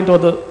pivot point or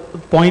the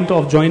point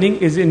of joining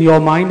is in your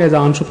mind as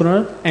an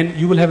entrepreneur, and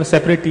you will have a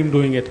separate team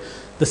doing it.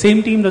 The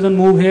same team doesn't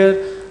move here,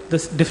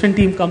 this different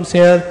team comes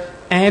here,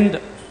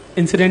 and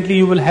incidentally,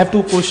 you will have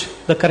to push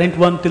the current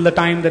one till the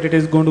time that it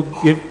is going to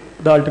give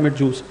the ultimate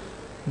juice.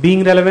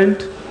 Being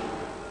relevant,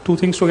 2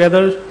 things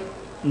together,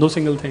 no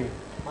single thing.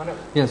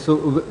 Yeah, so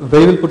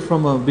very well put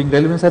from being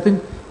relevant. I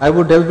think I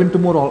would delve into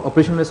more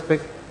operational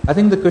aspect. I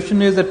think the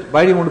question is that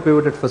why do you want to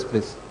pivot at first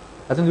place?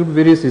 I think it would be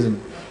various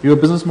reasons. Your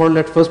business model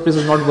at first place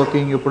is not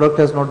working, your product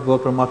has not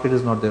worked, or market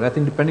is not there. I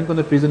think depending on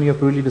the reason, you have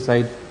to really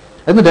decide.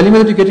 And the dilemma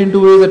that you get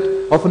into is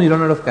that often you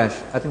run out of cash.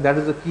 I think that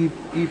is the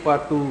key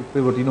part to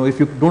pivot. If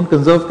you don't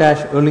conserve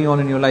cash early on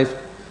in your life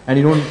and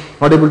you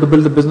not able to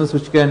build a business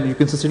which you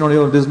can sustain on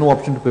your own, there's no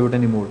option to pivot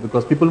anymore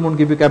because people won't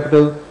give you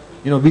capital.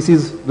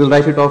 VCs will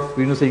write it off.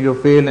 Say you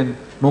have failed and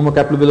no more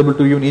capital available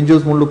to you, and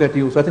angels won't look at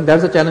you. So I think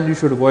that's a challenge you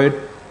should avoid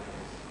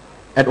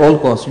at all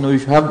costs. You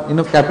should have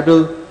enough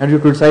capital and you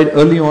have to decide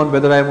early on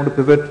whether I want to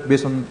pivot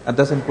based on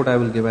this input I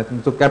will give. I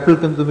think so. Capital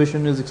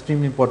conservation is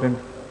extremely important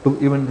to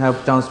even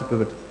have chance to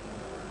pivot.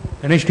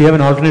 Ganesh, do you have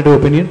an alternative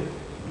opinion?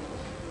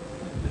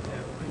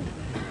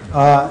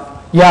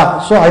 Yeah,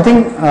 so I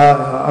think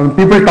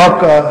people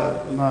talk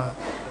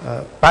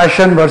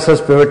passion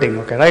versus pivoting,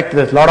 okay, right?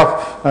 There's a lot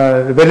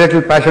of very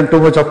little passion, too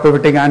much of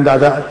pivoting, and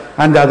the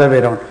other way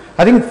around.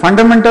 I think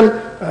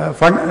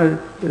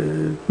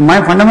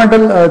my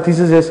fundamental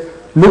thesis is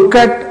look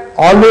at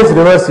always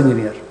reverse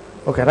engineer,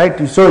 okay,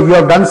 right? So you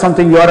have done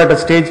something, you are at a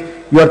stage,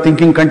 you are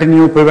thinking,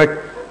 continue, pivot.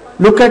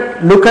 Look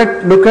at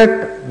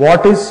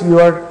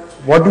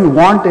what do you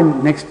want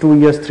in next 2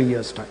 years, 3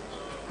 years time,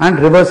 and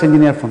reverse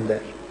engineer from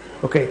there.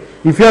 Okay,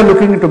 if you are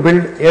looking to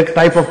build a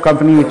type of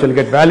company which will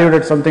get valued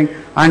at something,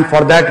 and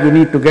for that you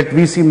need to get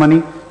VC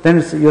money,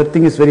 then your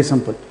thing is very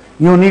simple.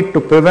 You need to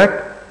pivot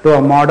to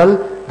a model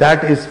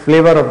that is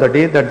flavor of the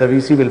day, that the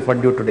VC will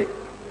fund you today.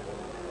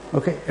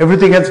 Okay,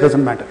 everything else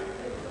doesn't matter.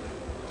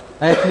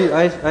 One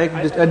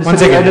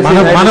second.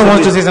 Manav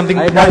wants to say something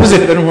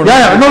opposite.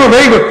 Yeah, no,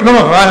 very good. No,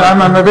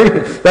 I'm very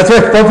good. That's why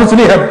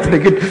purposely I have to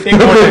take it.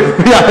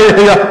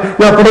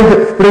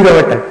 Putting the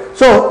word time.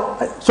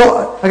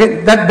 So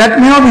again, that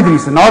may not be the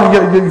reason. Or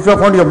if you have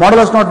found your model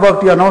has not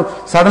worked, you are now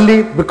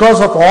suddenly, because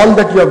of all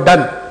that you have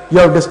done, you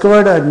have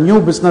discovered a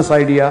new business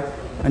idea,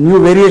 a new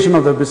variation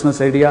of the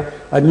business idea,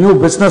 a new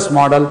business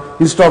model.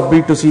 Instead of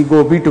B2C,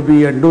 go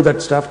B2B and do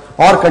that stuff,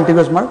 or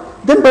continuous model.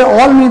 Then by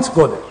all means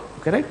go there.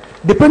 Okay, right?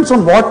 Depends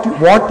on what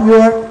you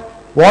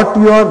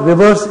are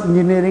reverse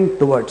engineering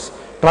towards.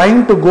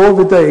 Trying to go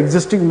with the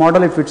existing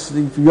model if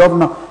you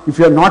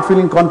are not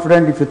feeling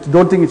confident, if you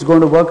don't think it's going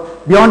to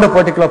work beyond a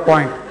particular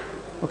point,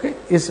 okay,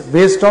 is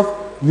waste of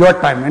your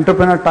time.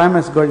 Entrepreneurial time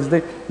is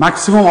the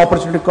maximum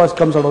opportunity cost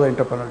comes out of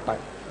the entrepreneurial time.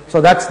 So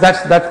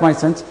that's my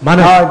sense.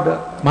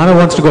 Manav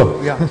wants to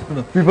go. Yeah,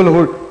 people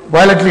who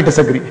violently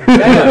disagree.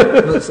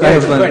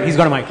 He's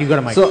got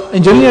a mic. So,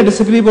 in generally, I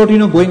disagree about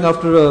going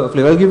after a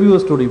flavor. I'll give you a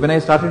story. When I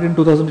started in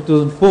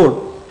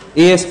 2004,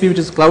 ASP, which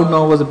is cloud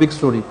now, was a big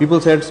story.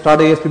 People said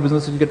start ASP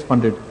business, you get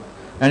funded.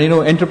 And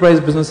enterprise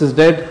business is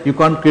dead. You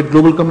can't create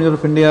global companies out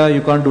of India.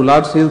 You can't do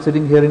large sales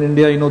sitting here in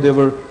India. There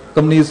were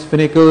companies,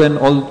 Finacle and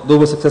all, those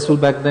were successful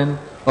back then.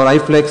 Or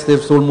iFlex,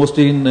 they've sold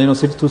mostly in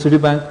through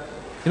Citibank.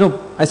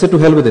 I said to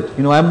hell with it.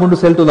 I'm going to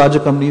sell to larger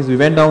companies. We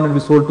went down and we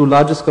sold to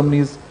largest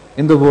companies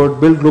in the world,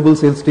 built global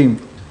sales team.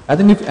 I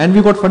think and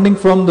we got funding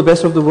from the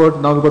best of the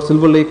world. Now we've got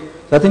Silver Lake.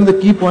 So I think the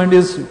key point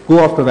is go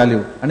after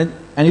value.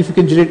 And if you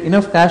can generate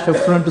enough cash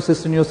upfront to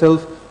sustain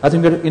yourself, I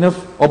think there are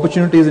enough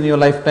opportunities in your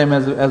lifetime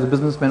as a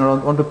businessman or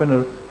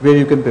entrepreneur where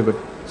you can pivot.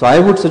 So I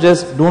would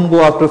suggest don't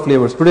go after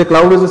flavors. Today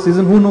cloud is a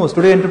season, who knows?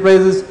 Today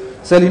enterprises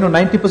sell,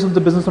 90% of the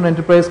business on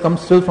enterprise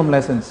comes still from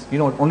license.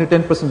 Only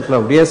 10%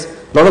 cloud. Yes,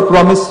 a lot of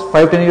promise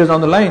 5-10 years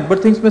down the line, but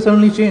things may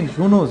suddenly change.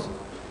 Who knows?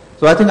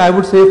 So I think I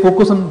would say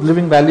focus on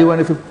delivering value,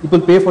 and if people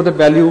pay for that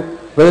value,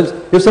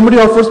 if somebody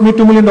offers me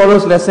 $2 million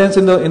license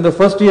in the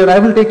first year, I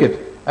will take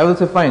it. I will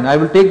say fine, I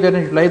will take that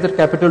and utilize that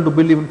capital to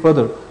build even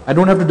further. I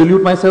don't have to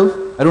dilute myself,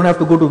 I don't have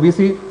to go to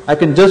VC, I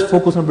can just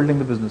focus on building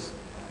the business.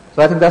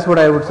 So I think that's what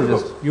I would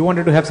suggest. You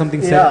wanted to have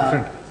something said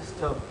different.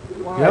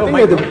 You have a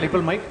mic,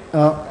 lapel mic?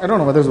 I don't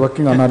know whether it's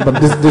working or not,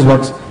 but this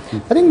works.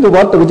 I think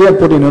what Vijay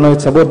put in,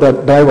 it's about the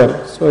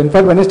driver. So in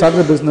fact, when I started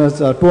the business,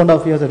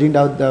 2.5 years I didn't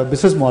have the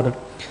business model.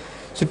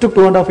 So it took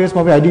 2.5 years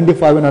for me to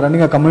identify when I'm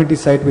running a community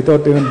site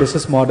without even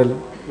business model.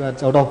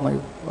 That's out of my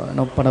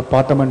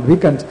part-time and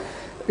weekends.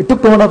 It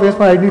took 2.5 years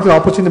for I identify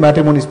opportunity in the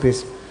matrimony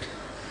space.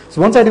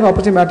 So once I identified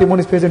opportunity in the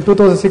matrimony space, in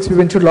 2006 we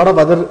ventured a lot of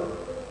other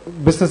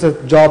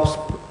businesses, jobs,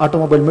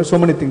 automobile, so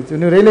many things.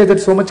 And you realize that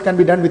so much can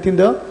be done within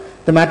the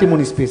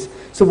matrimony space.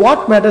 So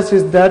what matters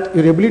is that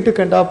your ability to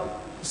kind of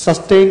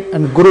sustain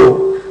and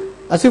grow.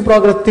 As you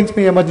progress, things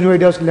may emerge, new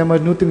ideas will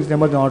emerge, new things will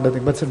emerge, and all the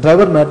things. But the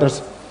driver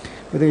matters.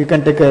 Whether you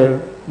can take a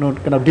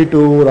kind of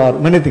detour or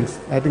many things.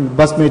 I think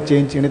bus may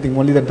change anything.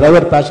 Only the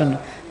driver passion,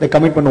 the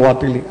commitment,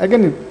 what really.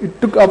 Again, it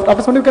took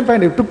after some you can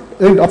find it.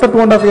 After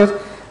 2.5 years,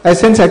 I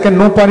sense I can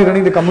no point in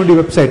running the community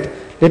website.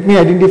 Let me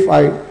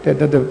identify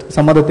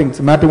some other things.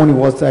 Matrimony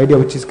was the idea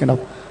which is kind of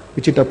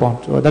which it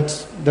upon. So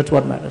that's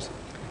what matters.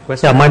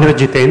 Yeah, my name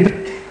is Jitendra.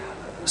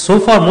 So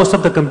far, most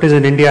of the companies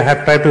in India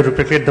have tried to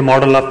replicate the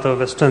model of the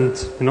Western,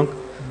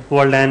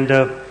 world, and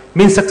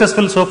been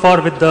successful so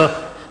far with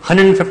the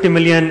 150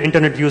 million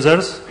internet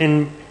users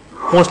in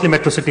mostly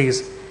metro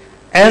cities.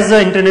 As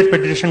the internet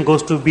penetration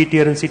goes to B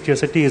tier and C tier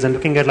cities and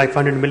looking at like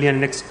 500 million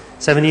next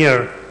 7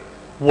 years,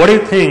 what do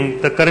you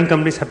think the current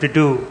companies have to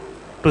do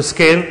to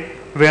scale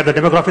where the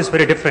demographic is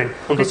very different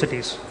from those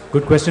cities?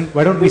 Good question.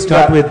 Why don't we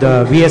start with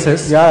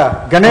VSS?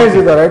 Yeah, Ganesh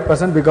is the right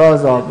person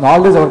because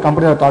all these our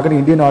companies are targeting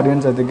Indian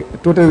audience. I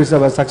think totally we were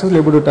successfully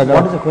able to target.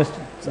 What is the question?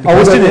 The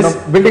question is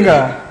building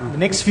the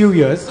next few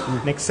years,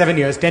 next 7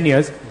 years, 10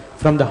 years,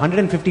 from the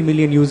 150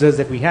 million users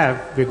that we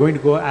have, we're going to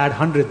go add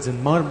hundreds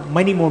and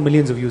many more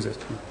millions of users.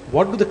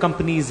 What do the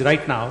companies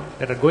right now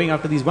that are going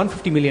after these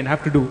 150 million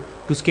have to do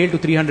to scale to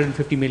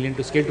 350 million,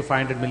 to scale to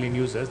 500 million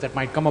users that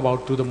might come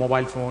about through the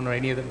mobile phone or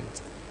any other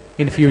means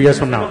in a few years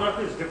from now? The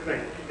demographic is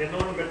different. They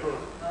don't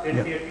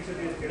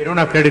get They don't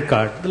have credit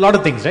card. A lot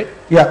of things, right?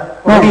 Yeah.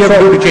 What do you have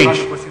to do to change?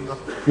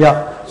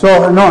 Yeah.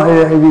 So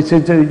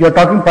you're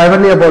talking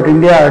primarily about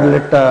India. I'll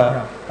let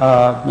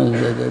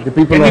the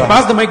people. Can we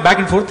pass the mic back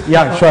and forth?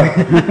 Yeah, sure.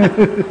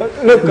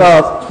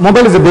 Look,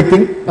 mobile is a big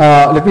thing.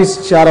 Let me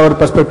share our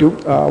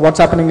perspective. What's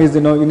happening is,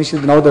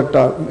 initially now that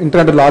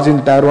internet is large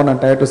in Tier 1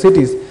 and Tier 2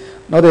 cities,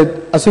 now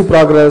that as we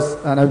progress,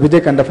 and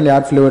Vijay can definitely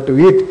add flavor to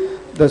it,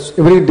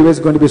 every device is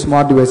going to be a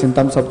smart device in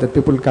terms of the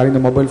people carrying the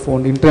mobile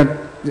phone, internet,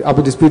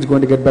 the speed is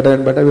going to get better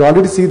and better. We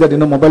already see that,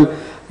 mobile,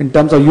 in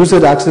terms of user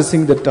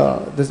accessing that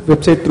this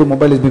website through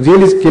mobile is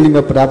really scaling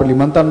up rapidly.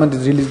 Month on month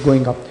is really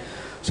going up.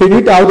 So you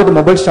need to have the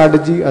mobile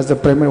strategy as the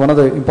primary, one of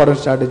the important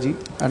strategy,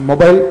 and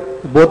mobile,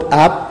 both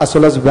app as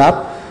well as web.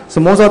 So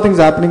most of the things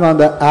happening on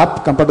the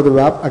app compared to the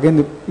web. Again,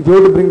 if you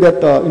have to bring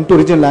that into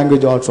regional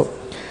language also.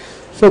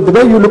 So the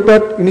way you looked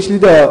at initially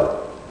the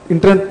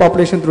internet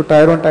population through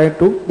Tier 1, Tier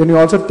 2, then you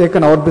also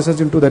taken our business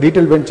into the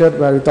retail venture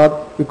where we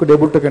thought we could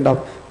able to kind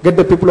of get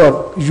the people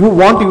who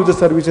want to use the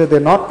services,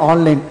 they're not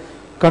online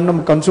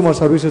consumer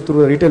services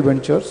through the retail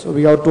ventures. So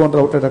we have 200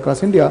 outlets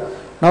across India.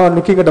 Now I'm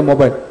looking at the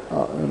mobile,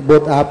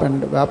 both app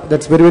and web.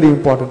 That's very, very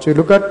important. So you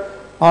look at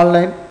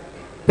online,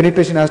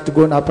 penetration has to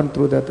go and happen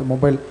through the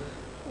mobile,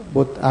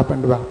 both app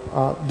and web.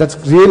 That's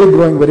really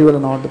growing very well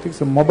in all the things.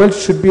 So mobile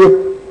should be,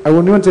 I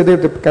wouldn't even say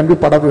that it can be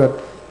part of your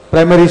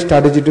primary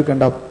strategy to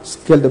kind of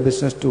scale the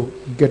business to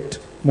get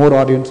more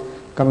audience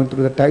coming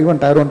through the even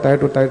Tier 1, Tier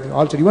 2, Tier 3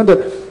 also. Even the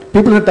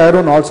people in Tier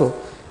 1 also,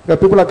 where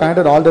people are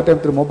connected all the time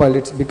through mobile,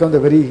 it's become a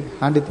very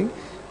handy thing.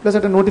 Plus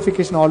at a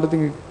notification, all the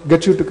thing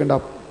gets you to kind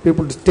of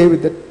people to stay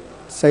with that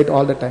site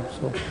all the time.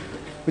 So,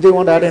 Vijay, you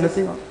want to add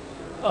anything?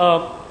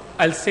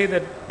 I'll say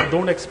that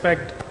don't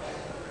expect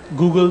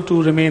Google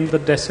to remain the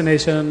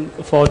destination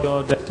for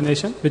your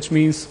destination, which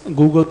means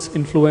Google's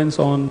influence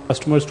on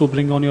customers to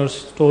bring on your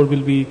store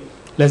will be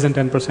less than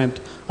 10%,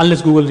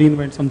 unless Google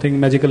reinvents something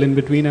magical in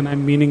between, and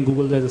I'm meaning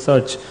Google as a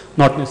search,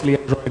 not necessarily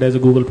Android as a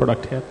Google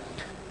product here.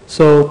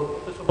 So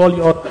first of all,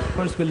 your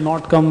customers will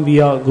not come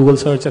via Google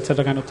search,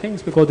 etc. kind of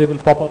things, because they will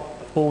pop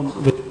up a phone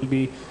which will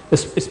be a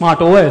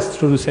smart OS,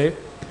 so to say.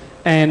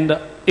 And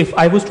if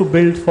I was to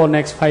build for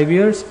next 5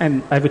 years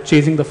and I was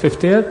chasing the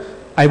 5th year,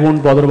 I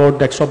won't bother about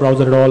desktop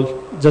browser at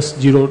all, just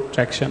zero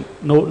traction,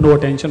 no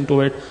attention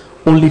to it,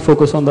 only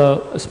focus on the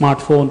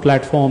smartphone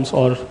platforms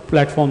or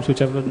platforms which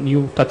have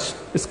new touch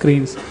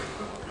screens.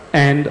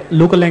 And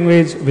local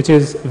language, which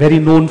is very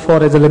known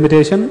for as a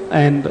limitation,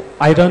 and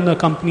I run a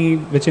company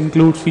which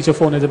includes feature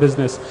phone as a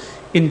business.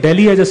 In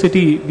Delhi as a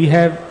city, we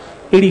have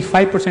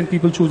 85%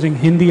 people choosing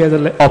Hindi as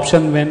an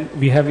option when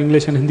we have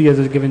English and Hindi as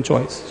a given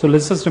choice. So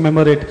let's just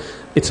remember it.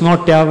 It's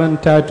not Tier 1,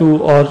 Tier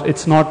 2, or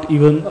it's not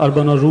even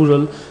urban or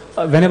rural.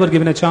 Whenever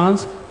given a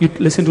chance, you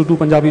listen to two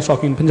Punjabis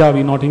talking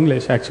Punjabi, not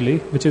English actually,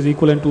 which is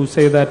equivalent to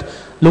say that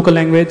local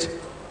language,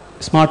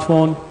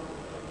 smartphone,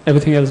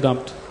 everything else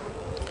dumped.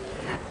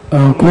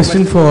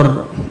 Question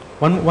for...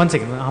 One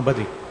second,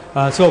 Badri.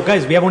 So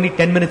guys, we have only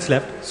 10 minutes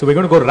left, so we're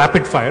going to go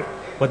rapid fire.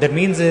 What that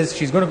means is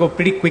she's going to go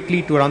pretty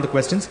quickly to around the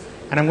questions,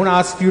 and I'm going to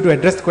ask you to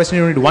address the question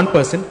only to one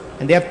person,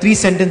 and they have 3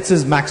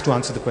 sentences max to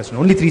answer the question.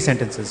 Only 3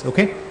 sentences,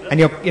 okay? And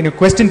your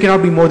question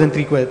cannot be more than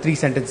 3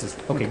 sentences.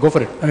 Okay, go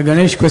for it.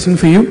 Ganesh, question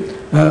for you.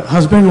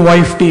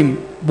 Husband-wife team,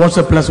 what's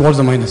the plus, what's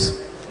the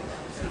minus?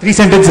 3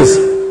 sentences.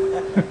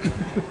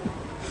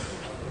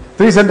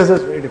 3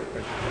 sentences, very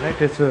difficult, right?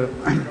 It's,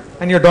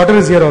 and your daughter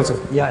is here also.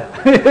 Yeah.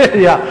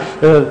 Yeah.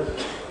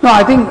 No,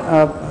 I think...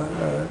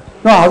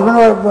 no, husband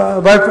or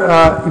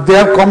wife, if they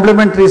have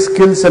complementary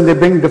skills and they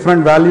bring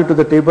different value to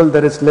the table,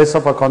 there is less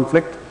of a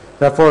conflict.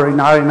 Therefore, in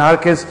our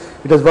case,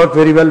 it has worked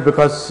very well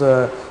because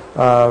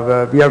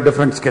we have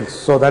different skills.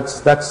 So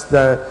that's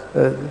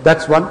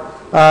one.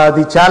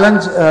 The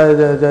challenge,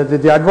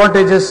 the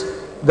advantage is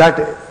that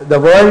the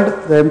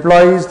world, the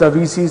employees, the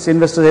VCs,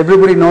 investors,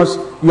 everybody knows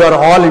you are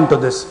all into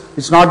this.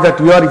 It's not that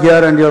you are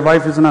here and your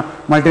wife is in a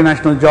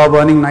multinational job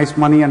earning nice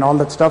money and all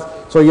that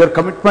stuff. So your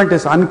commitment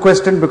is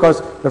unquestioned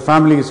because the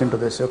family is into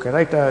this. Okay,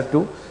 right?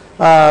 Two.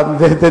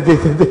 The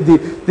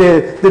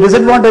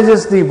disadvantage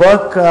is the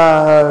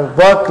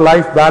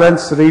work-life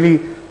balance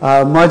really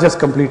merges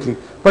completely.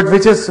 But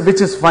which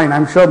is fine.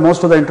 I'm sure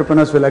most of the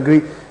entrepreneurs will agree.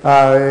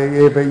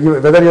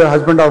 Whether you're a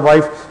husband or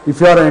wife, if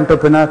you are an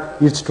entrepreneur,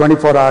 it's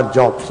 24-hour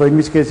job. So in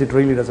which case, it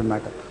really doesn't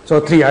matter. So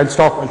 3. I'll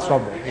stop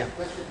there.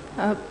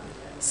 Yeah.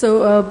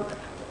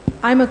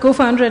 I'm a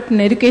co-founder at an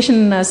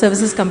education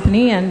services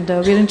company, and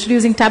we're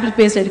introducing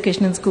tablet-based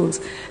education in schools.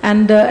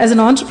 And as an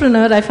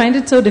entrepreneur, I find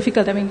it so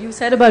difficult. I mean, you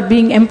said about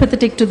being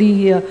empathetic to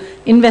the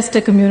investor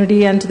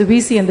community and to the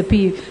VC and the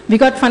PE. We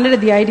got funded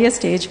at the idea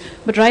stage,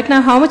 but right now,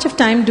 how much of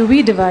time do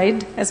we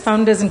divide as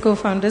founders and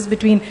co-founders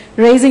between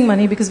raising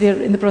money, because we're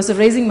in the process of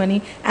raising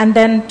money, and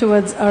then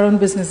towards our own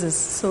businesses?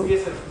 So,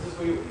 yes, sir, this is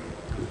for you.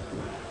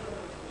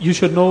 You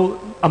should know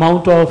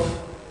amount of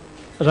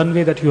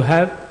runway that you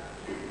have.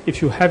 If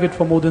you have it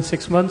for more than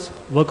 6 months,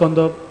 work on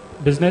the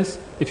business.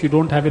 If you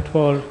don't have it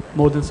for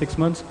more than 6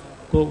 months,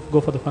 go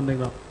for the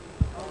funding round.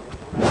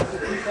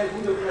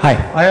 Hi.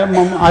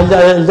 I'll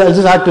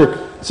just add to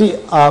it. See,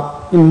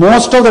 in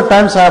most of the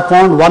times I have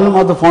found one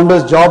of the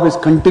founders' job is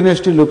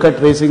continuously look at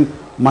raising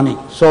money.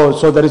 So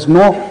there is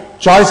no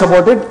choice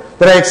about it.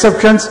 There are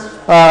exceptions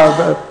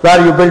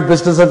where you build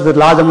businesses with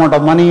large amount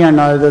of money and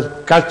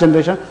the cash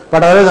generation.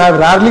 But otherwise, I have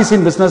rarely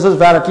seen businesses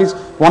where at least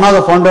one of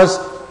the founders'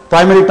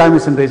 primary time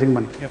is in raising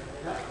money. Yep.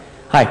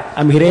 Hi,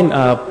 I'm Hiren.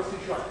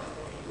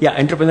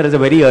 Entrepreneur is a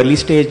very early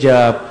stage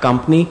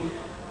company,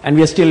 and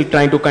we are still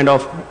trying to kind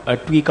of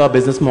tweak our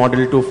business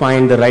model to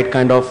find the right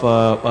kind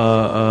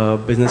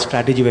of business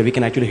strategy where we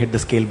can actually hit the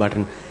scale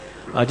button.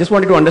 Just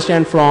wanted to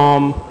understand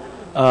from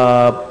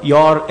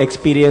your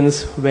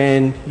experience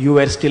when you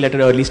were still at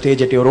an early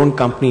stage at your own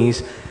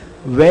companies,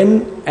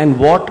 when and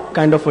what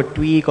kind of a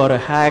tweak or a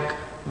hack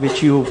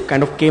which you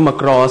kind of came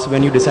across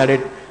when you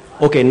decided,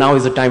 okay, now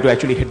is the time to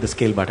actually hit the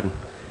scale button.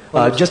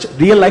 Just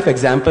real life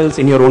examples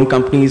in your own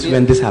companies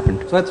when this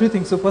happened. So I had 3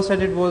 things. So first I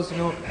did was,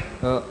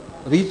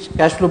 reach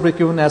cash flow break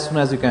even as soon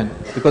as you can,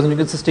 because then you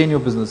can sustain your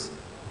business.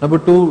 Number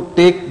 2,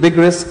 take big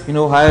risk,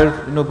 hire,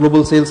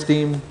 global sales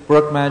team,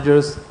 product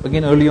managers,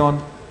 again early on,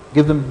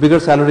 give them bigger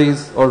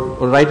salaries or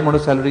right amount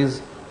of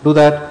salaries, do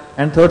that.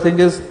 And third thing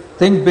is,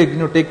 think big,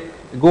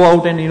 go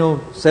out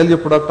and, sell your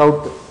product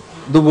out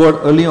the world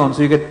early on,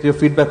 so you get your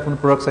feedback from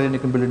the product side and you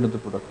can build into the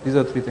product. These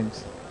are 3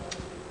 things.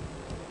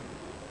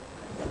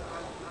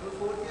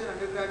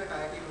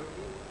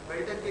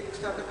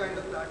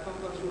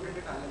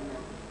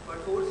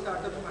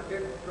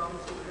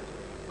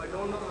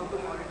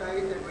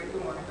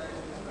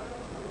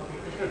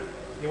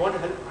 You want to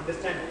help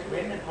understand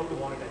when and how to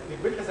monetize. We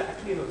built as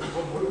actually,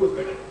 Murugu is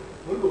better.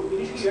 Murugu,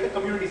 initially he had a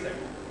community side.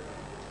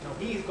 Now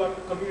he's got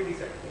a community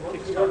side. He wants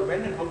to figure out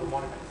when and how to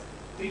monetize.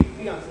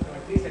 Three answers,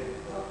 3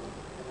 sentences.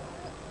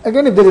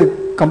 Again, if there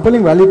is a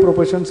compelling value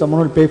proposition,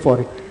 someone will pay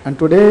for it. And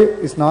today,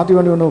 it's not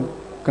even,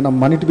 kind of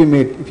money to be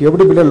made. If you're able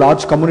to build a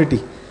large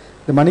community,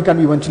 the money can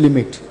be eventually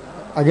made.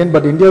 Again,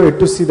 but India, we have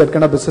to see that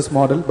kind of business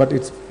model, but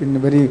it's been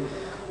very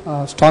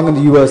strong in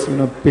the US,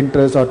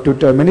 Pinterest or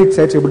Twitter, many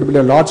sites able to build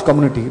a large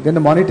community. Then the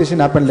monetization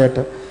happened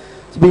later.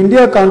 So in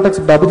India context,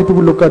 WP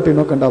people look at,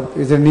 kind of,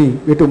 is there any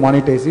way to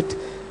monetize it?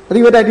 I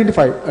think we have to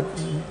identify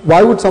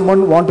why would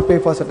someone want to pay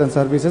for certain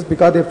services,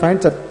 because they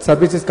find that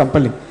service is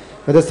compelling,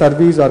 whether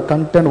service or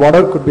content,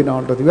 whatever could be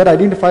now. We have to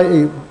identify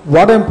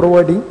what I am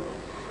providing,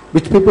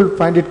 which people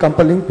find it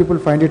compelling, people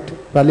find it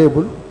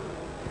valuable.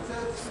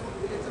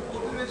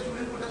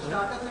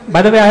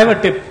 By the way, I have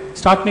a tip.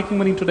 Start making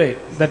money today.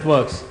 That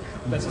works.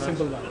 That's a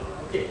simple one.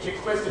 Okay,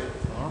 next question.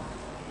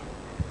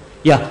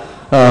 Yeah.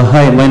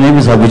 Hi, my name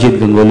is Abhijit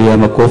Ganguly.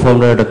 I'm a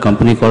co-founder at a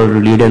company called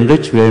Lead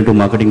Enrich. We are into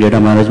marketing data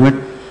management.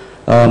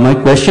 My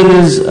question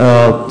is,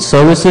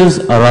 services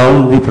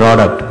around the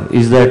product,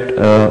 is that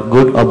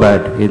good or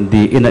bad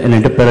in an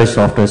enterprise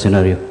software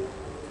scenario?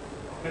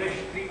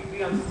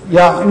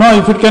 Yeah, no,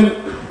 if it can,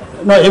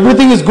 no,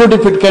 everything is good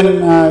if it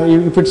can,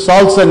 if it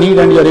solves a need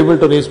and you are able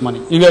to raise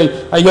money. You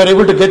are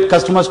able to get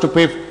customers to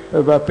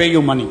pay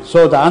you money.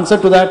 So the answer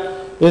to that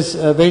is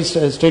very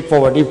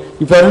straightforward. If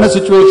you are in a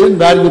situation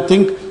where you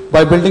think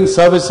by building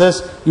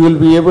services you will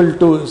be able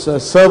to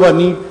serve a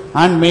need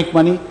and make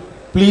money,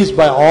 please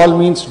by all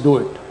means do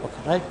it.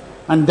 Okay, right?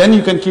 And then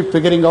you can keep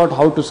figuring out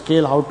how to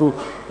scale, how to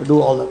do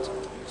all that.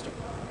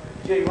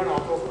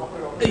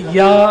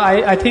 Yeah,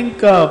 I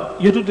think you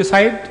have to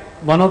decide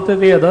one of the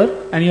way or other,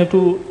 and you have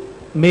to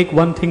make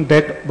one thing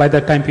dead by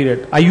that time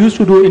period. I used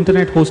to do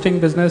internet hosting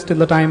business till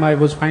the time I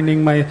was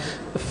finding my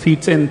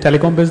feet in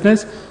telecom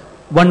business.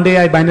 One day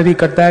I binary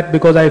cut that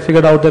because I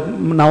figured out that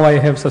now I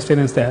have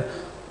sustenance there.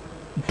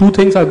 Two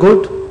things are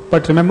good,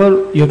 but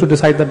remember you have to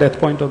decide the death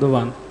point of the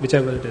one,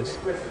 whichever it is.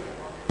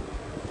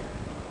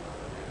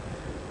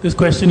 This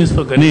question is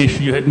for Ganesh.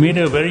 You had made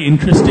a very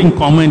interesting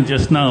comment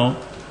just now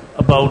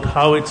about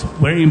how it's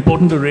very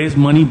important to raise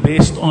money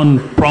based on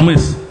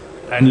promise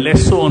and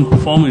less so on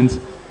performance.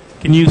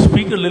 Can you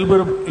speak a little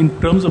bit in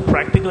terms of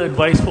practical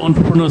advice for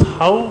entrepreneurs?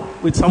 How,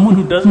 with someone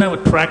who doesn't have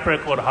a track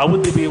record, how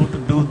would they be able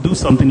to do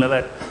something like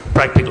that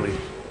practically?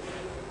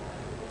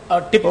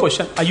 Tip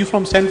question. Are you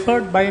from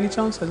Stanford by any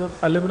chance as an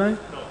alumni? No.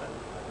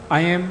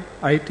 I am,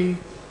 IT.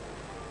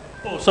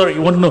 Oh, sorry,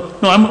 you want to know?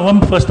 No,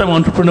 I'm a first-time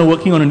entrepreneur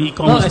working on an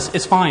e-commerce. No,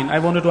 it's fine. I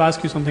wanted to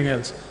ask you something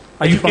else.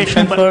 Are you from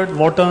Stanford,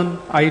 Wharton,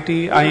 IT,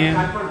 IM?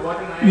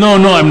 No,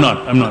 I'm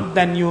not.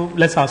 Then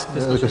let's ask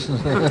this question.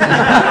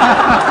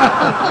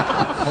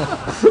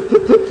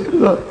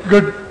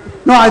 Good.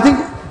 No, I think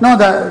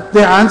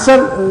the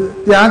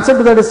answer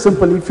to that is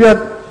simple. If you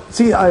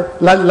are,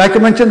 like I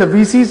mentioned, the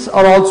VCs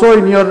are also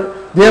in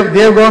your. They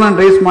have gone and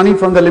raised money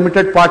from the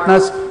limited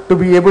partners to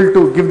be able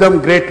to give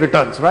them great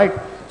returns, right?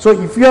 So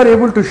if you are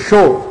able to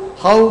show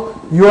how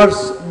you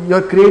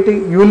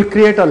will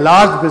create a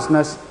large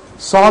business,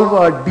 solve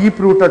a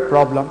deep-rooted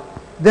problem,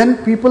 then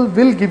people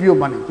will give you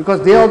money,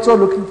 because they are also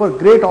looking for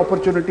great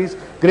opportunities,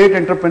 great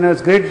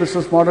entrepreneurs, great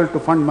business model to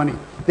fund money.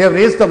 They have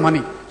raised the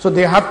money, so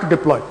they have to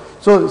deploy.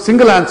 So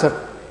single answer,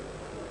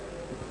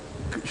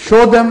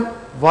 show them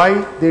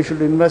why they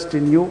should invest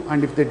in you,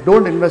 and if they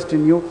don't invest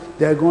in you,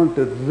 they are going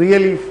to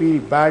really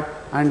feel bad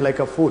and like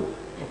a fool.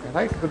 Okay,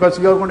 right? Because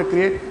you are going to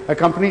create a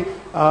company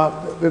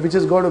which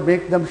is going to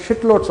make them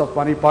shitloads of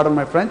money, pardon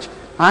my French,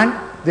 and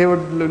they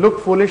would look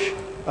foolish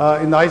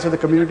in the eyes of the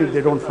community if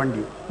they don't fund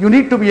you. You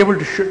need to be able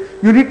to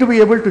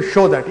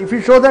show that. If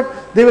you show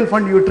that, they will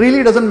fund you. It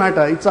really doesn't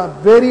matter. It's a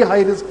very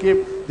high risk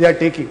game they are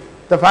taking.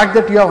 The fact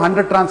that you have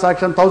 100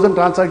 transactions, 1,000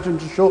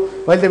 transactions to show,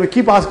 while they will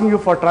keep asking you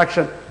for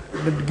traction,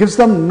 it gives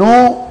them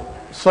no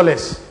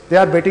solace. They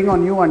are betting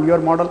on you and your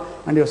model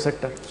and your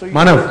sector. So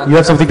Manav, you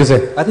have something to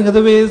say. I think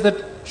other way is that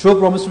show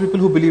promise to people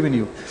who believe in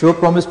you. Show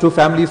promise to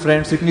family,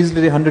 friends. You can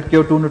easily get 100K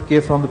or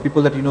 200K from the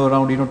people that you know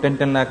around,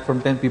 10 lakh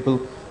from 10 people.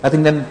 I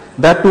think then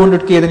that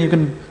 200K, then you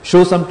can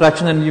show some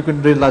traction and you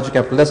can raise larger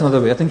capital. That's another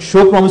way. I think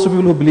show promise to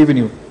people who believe in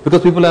you,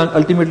 because people are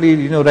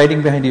ultimately,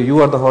 riding behind you. You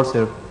are the horse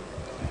here.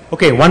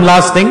 Okay, one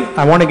last thing.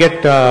 I want to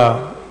get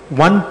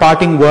one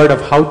parting word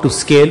of how to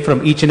scale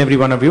from each and every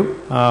one of you.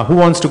 Who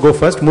wants to go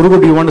first? Murugu,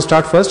 do you want to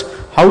start first?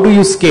 How do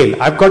you scale?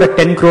 I've got a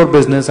 10 crore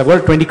business. I've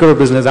got a 20 crore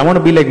business. I want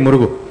to be like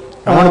Murugu.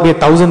 I want to be a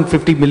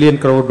 1,050 million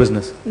crore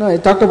business. No, I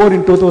talked about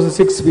in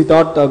 2006, we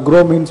thought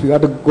grow means we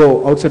had to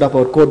go outside of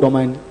our core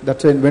domain.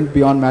 That's why it went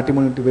beyond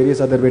matrimony to various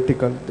other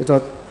verticals. That's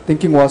our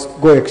thinking was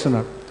go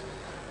external.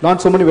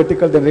 Launched so many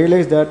verticals, then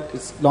realized that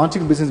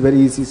launching business very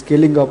easy.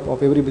 Scaling up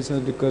of every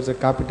business requires a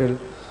capital,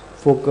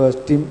 focus,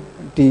 team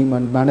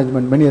and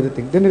management, many other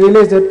things. Then I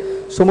realized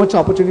that so much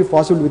opportunity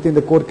possible within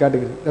the core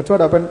category. That's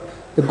what happened.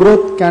 The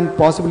growth can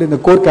possible in the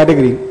core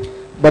category,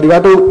 but you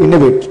have to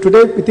innovate.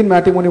 Today within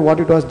matrimony, what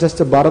it was just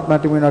a Bharat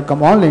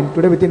Matrimony.com online.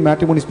 Today within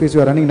matrimony space,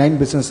 we are running 9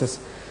 businesses.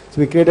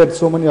 So we created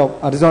so many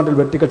horizontal,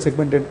 vertical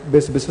segmented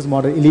based business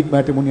model: elite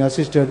matrimony,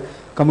 assisted,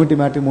 community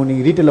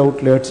matrimony, retail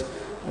outlets,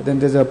 then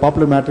there's a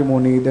popular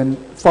matrimony, then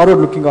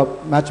forward-looking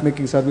up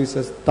matchmaking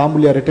services,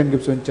 Tambulia, Return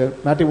Gifts Venture,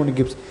 matrimony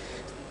gifts.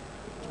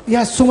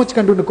 Yeah, so much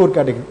can do in the core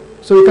category.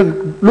 So you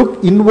can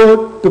look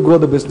inward to grow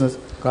the business.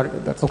 Got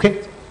it. That's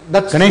okay.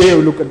 That's Ganesh, the way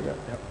we look at that.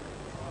 Yeah.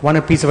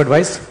 One piece of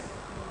advice?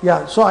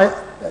 Yeah, so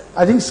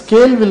I think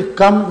scale will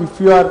come if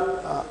you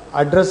are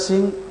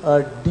addressing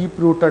a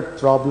deep-rooted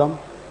problem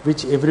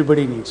which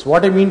everybody needs.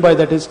 What I mean by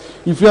that is,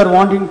 if you are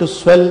wanting to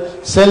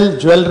sell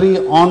jewelry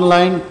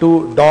online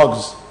to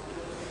dogs,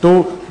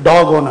 to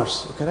dog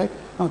owners, okay, right?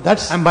 No,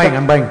 that's I'm buying.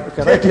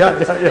 Okay, right?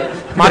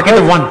 Yeah. Market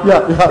of one.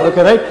 Yeah,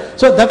 okay, right?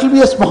 So that will be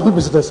a small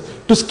business.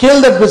 To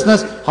scale that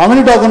business, how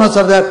many dog owners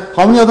are there?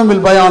 How many of them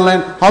will buy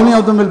online? How many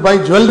of them will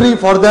buy jewelry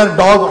for their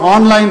dog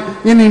online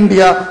in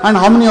India? And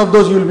how many of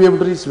those you will be able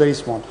to reach? Very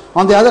small.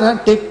 On the other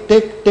hand,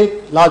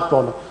 take large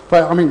problem.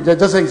 I mean,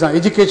 just an example,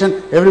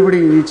 education, everybody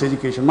needs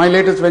education. My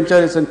latest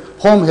venture is in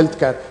home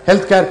healthcare.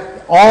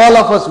 Healthcare, all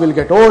of us will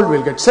get old,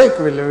 will get sick,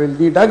 will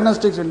need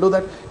diagnostics, will do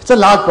that. It's a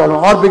large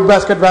problem. Or big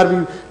basket where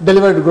we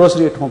deliver the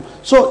grocery at home.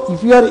 So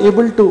if you are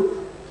able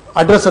to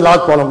address a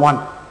large problem,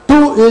 one.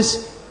 Two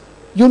is,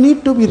 you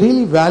need to be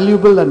really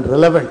valuable and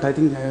relevant. I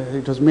think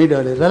it was made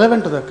earlier,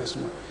 relevant to the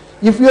customer.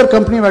 If your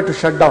company were to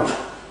shut down,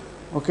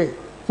 okay,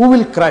 who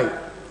will cry?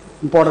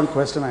 Important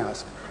question I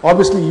ask.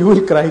 Obviously you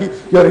will cry,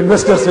 your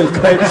investors will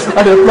cry,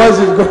 and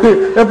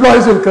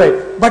employees will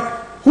cry. But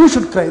who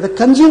should cry? The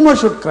consumer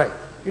should cry.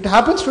 It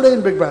happens today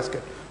in Big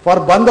Basket. For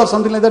Bandh or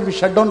something like that, we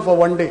shut down for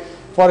one day.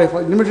 For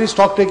immediately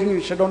stock taking,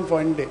 we shut down for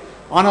one day.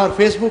 On our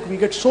Facebook, we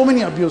get so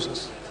many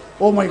abuses.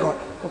 Oh my God.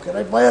 Okay,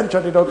 right? Why are you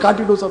shutting down? Can't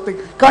you do something?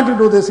 Can't you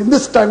do this? In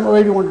this time,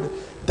 why do you want to do?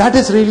 That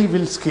is really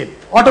will scale.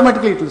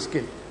 Automatically it will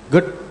scale.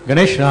 Good.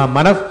 Ganesh,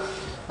 Manav?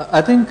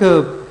 I think,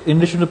 in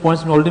addition to the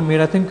points you already made,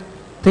 I think,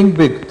 think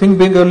big. Think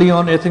big early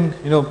on. I think,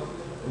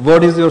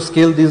 what is your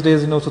scale these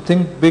days? So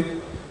think big,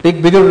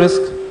 take bigger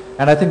risk,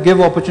 and I think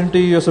give opportunity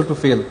yourself to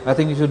fail. I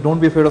think you should don't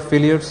be afraid of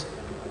failures.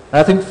 And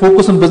I think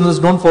focus on business,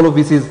 don't follow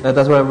VCs.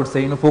 That's what I would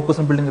say. Focus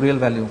on building real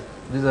value.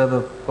 These are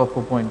the top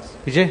 4 points.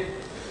 Vijay?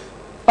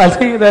 I'll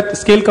say that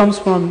scale comes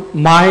from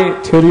my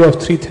theory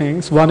of 3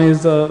 things. One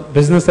is the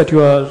business that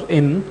you are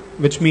in,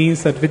 which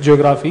means that which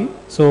geography,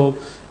 so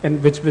in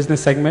which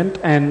business segment,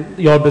 and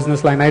your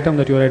business line item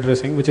that you are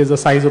addressing, which is the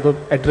size of the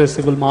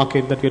addressable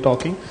market that you're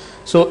talking.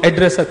 So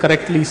address a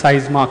correctly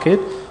sized market,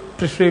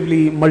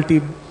 preferably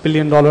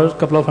multi-billion dollars,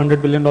 couple of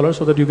 $100 billion,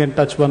 so that you can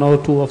touch 1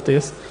 or 2 of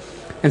this.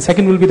 And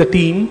second will be the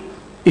team.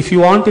 If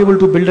you aren't able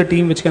to build a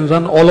team which can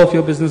run all of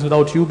your business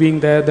without you being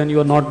there, then you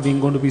are not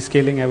going to be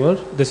scaling ever.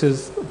 This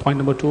is point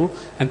number 2.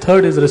 And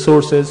third is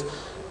resources.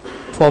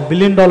 For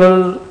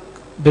billion-dollar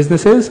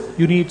businesses,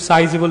 you need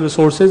sizable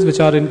resources, which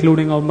are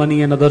including of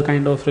money and other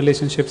kind of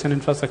relationships and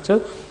infrastructure.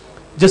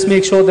 Just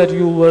make sure that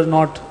you were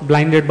not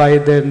blinded by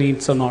their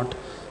needs or not.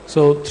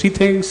 So 3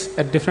 things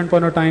at different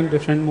point of time,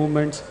 different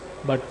movements,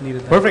 but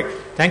needed that. Perfect.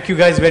 Thank you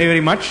guys very,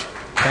 very much.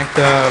 Thank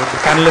the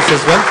panelists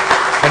as well.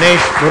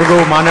 Ganesh,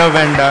 Murugu, Manav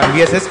and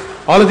VSS.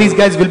 All of these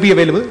guys will be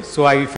available. So I